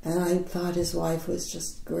other. And I thought his wife was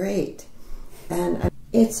just great. And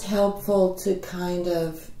it's helpful to kind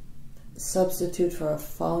of substitute for a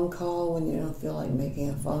phone call when you don't feel like making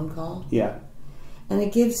a phone call. Yeah. And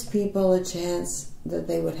it gives people a chance that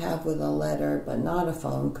they would have with a letter, but not a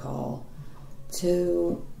phone call,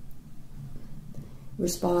 to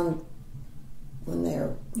respond when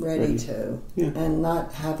they're ready to, and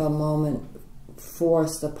not have a moment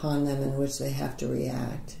forced upon them in which they have to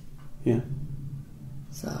react. Yeah.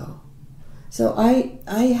 So I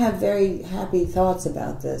have very happy thoughts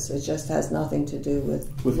about this. It just has nothing to do with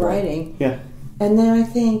writing. Yeah. And then I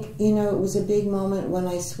think, it was a big moment when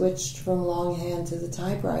I switched from longhand to the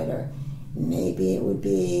typewriter. Maybe it would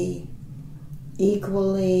be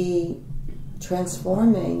equally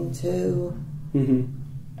transforming to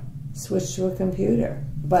switch to a computer,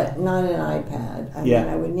 but not an iPad. I mean,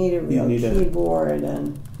 I would need a real keyboard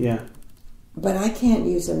but I can't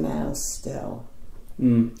use a mouse still.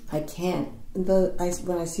 I can't.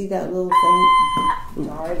 When I see that little thing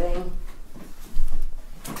darting,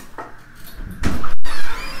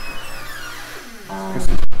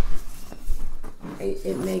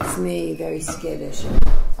 it makes me very skittish and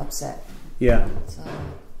upset. Yeah.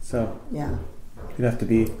 So yeah. It'd have to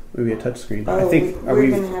be maybe a touchscreen. I think we're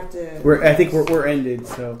going to have to. I think we're ended.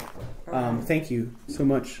 So, thank you so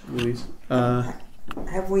much, Louise.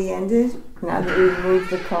 Have we ended now that we've moved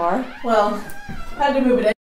the car? Well, had to move it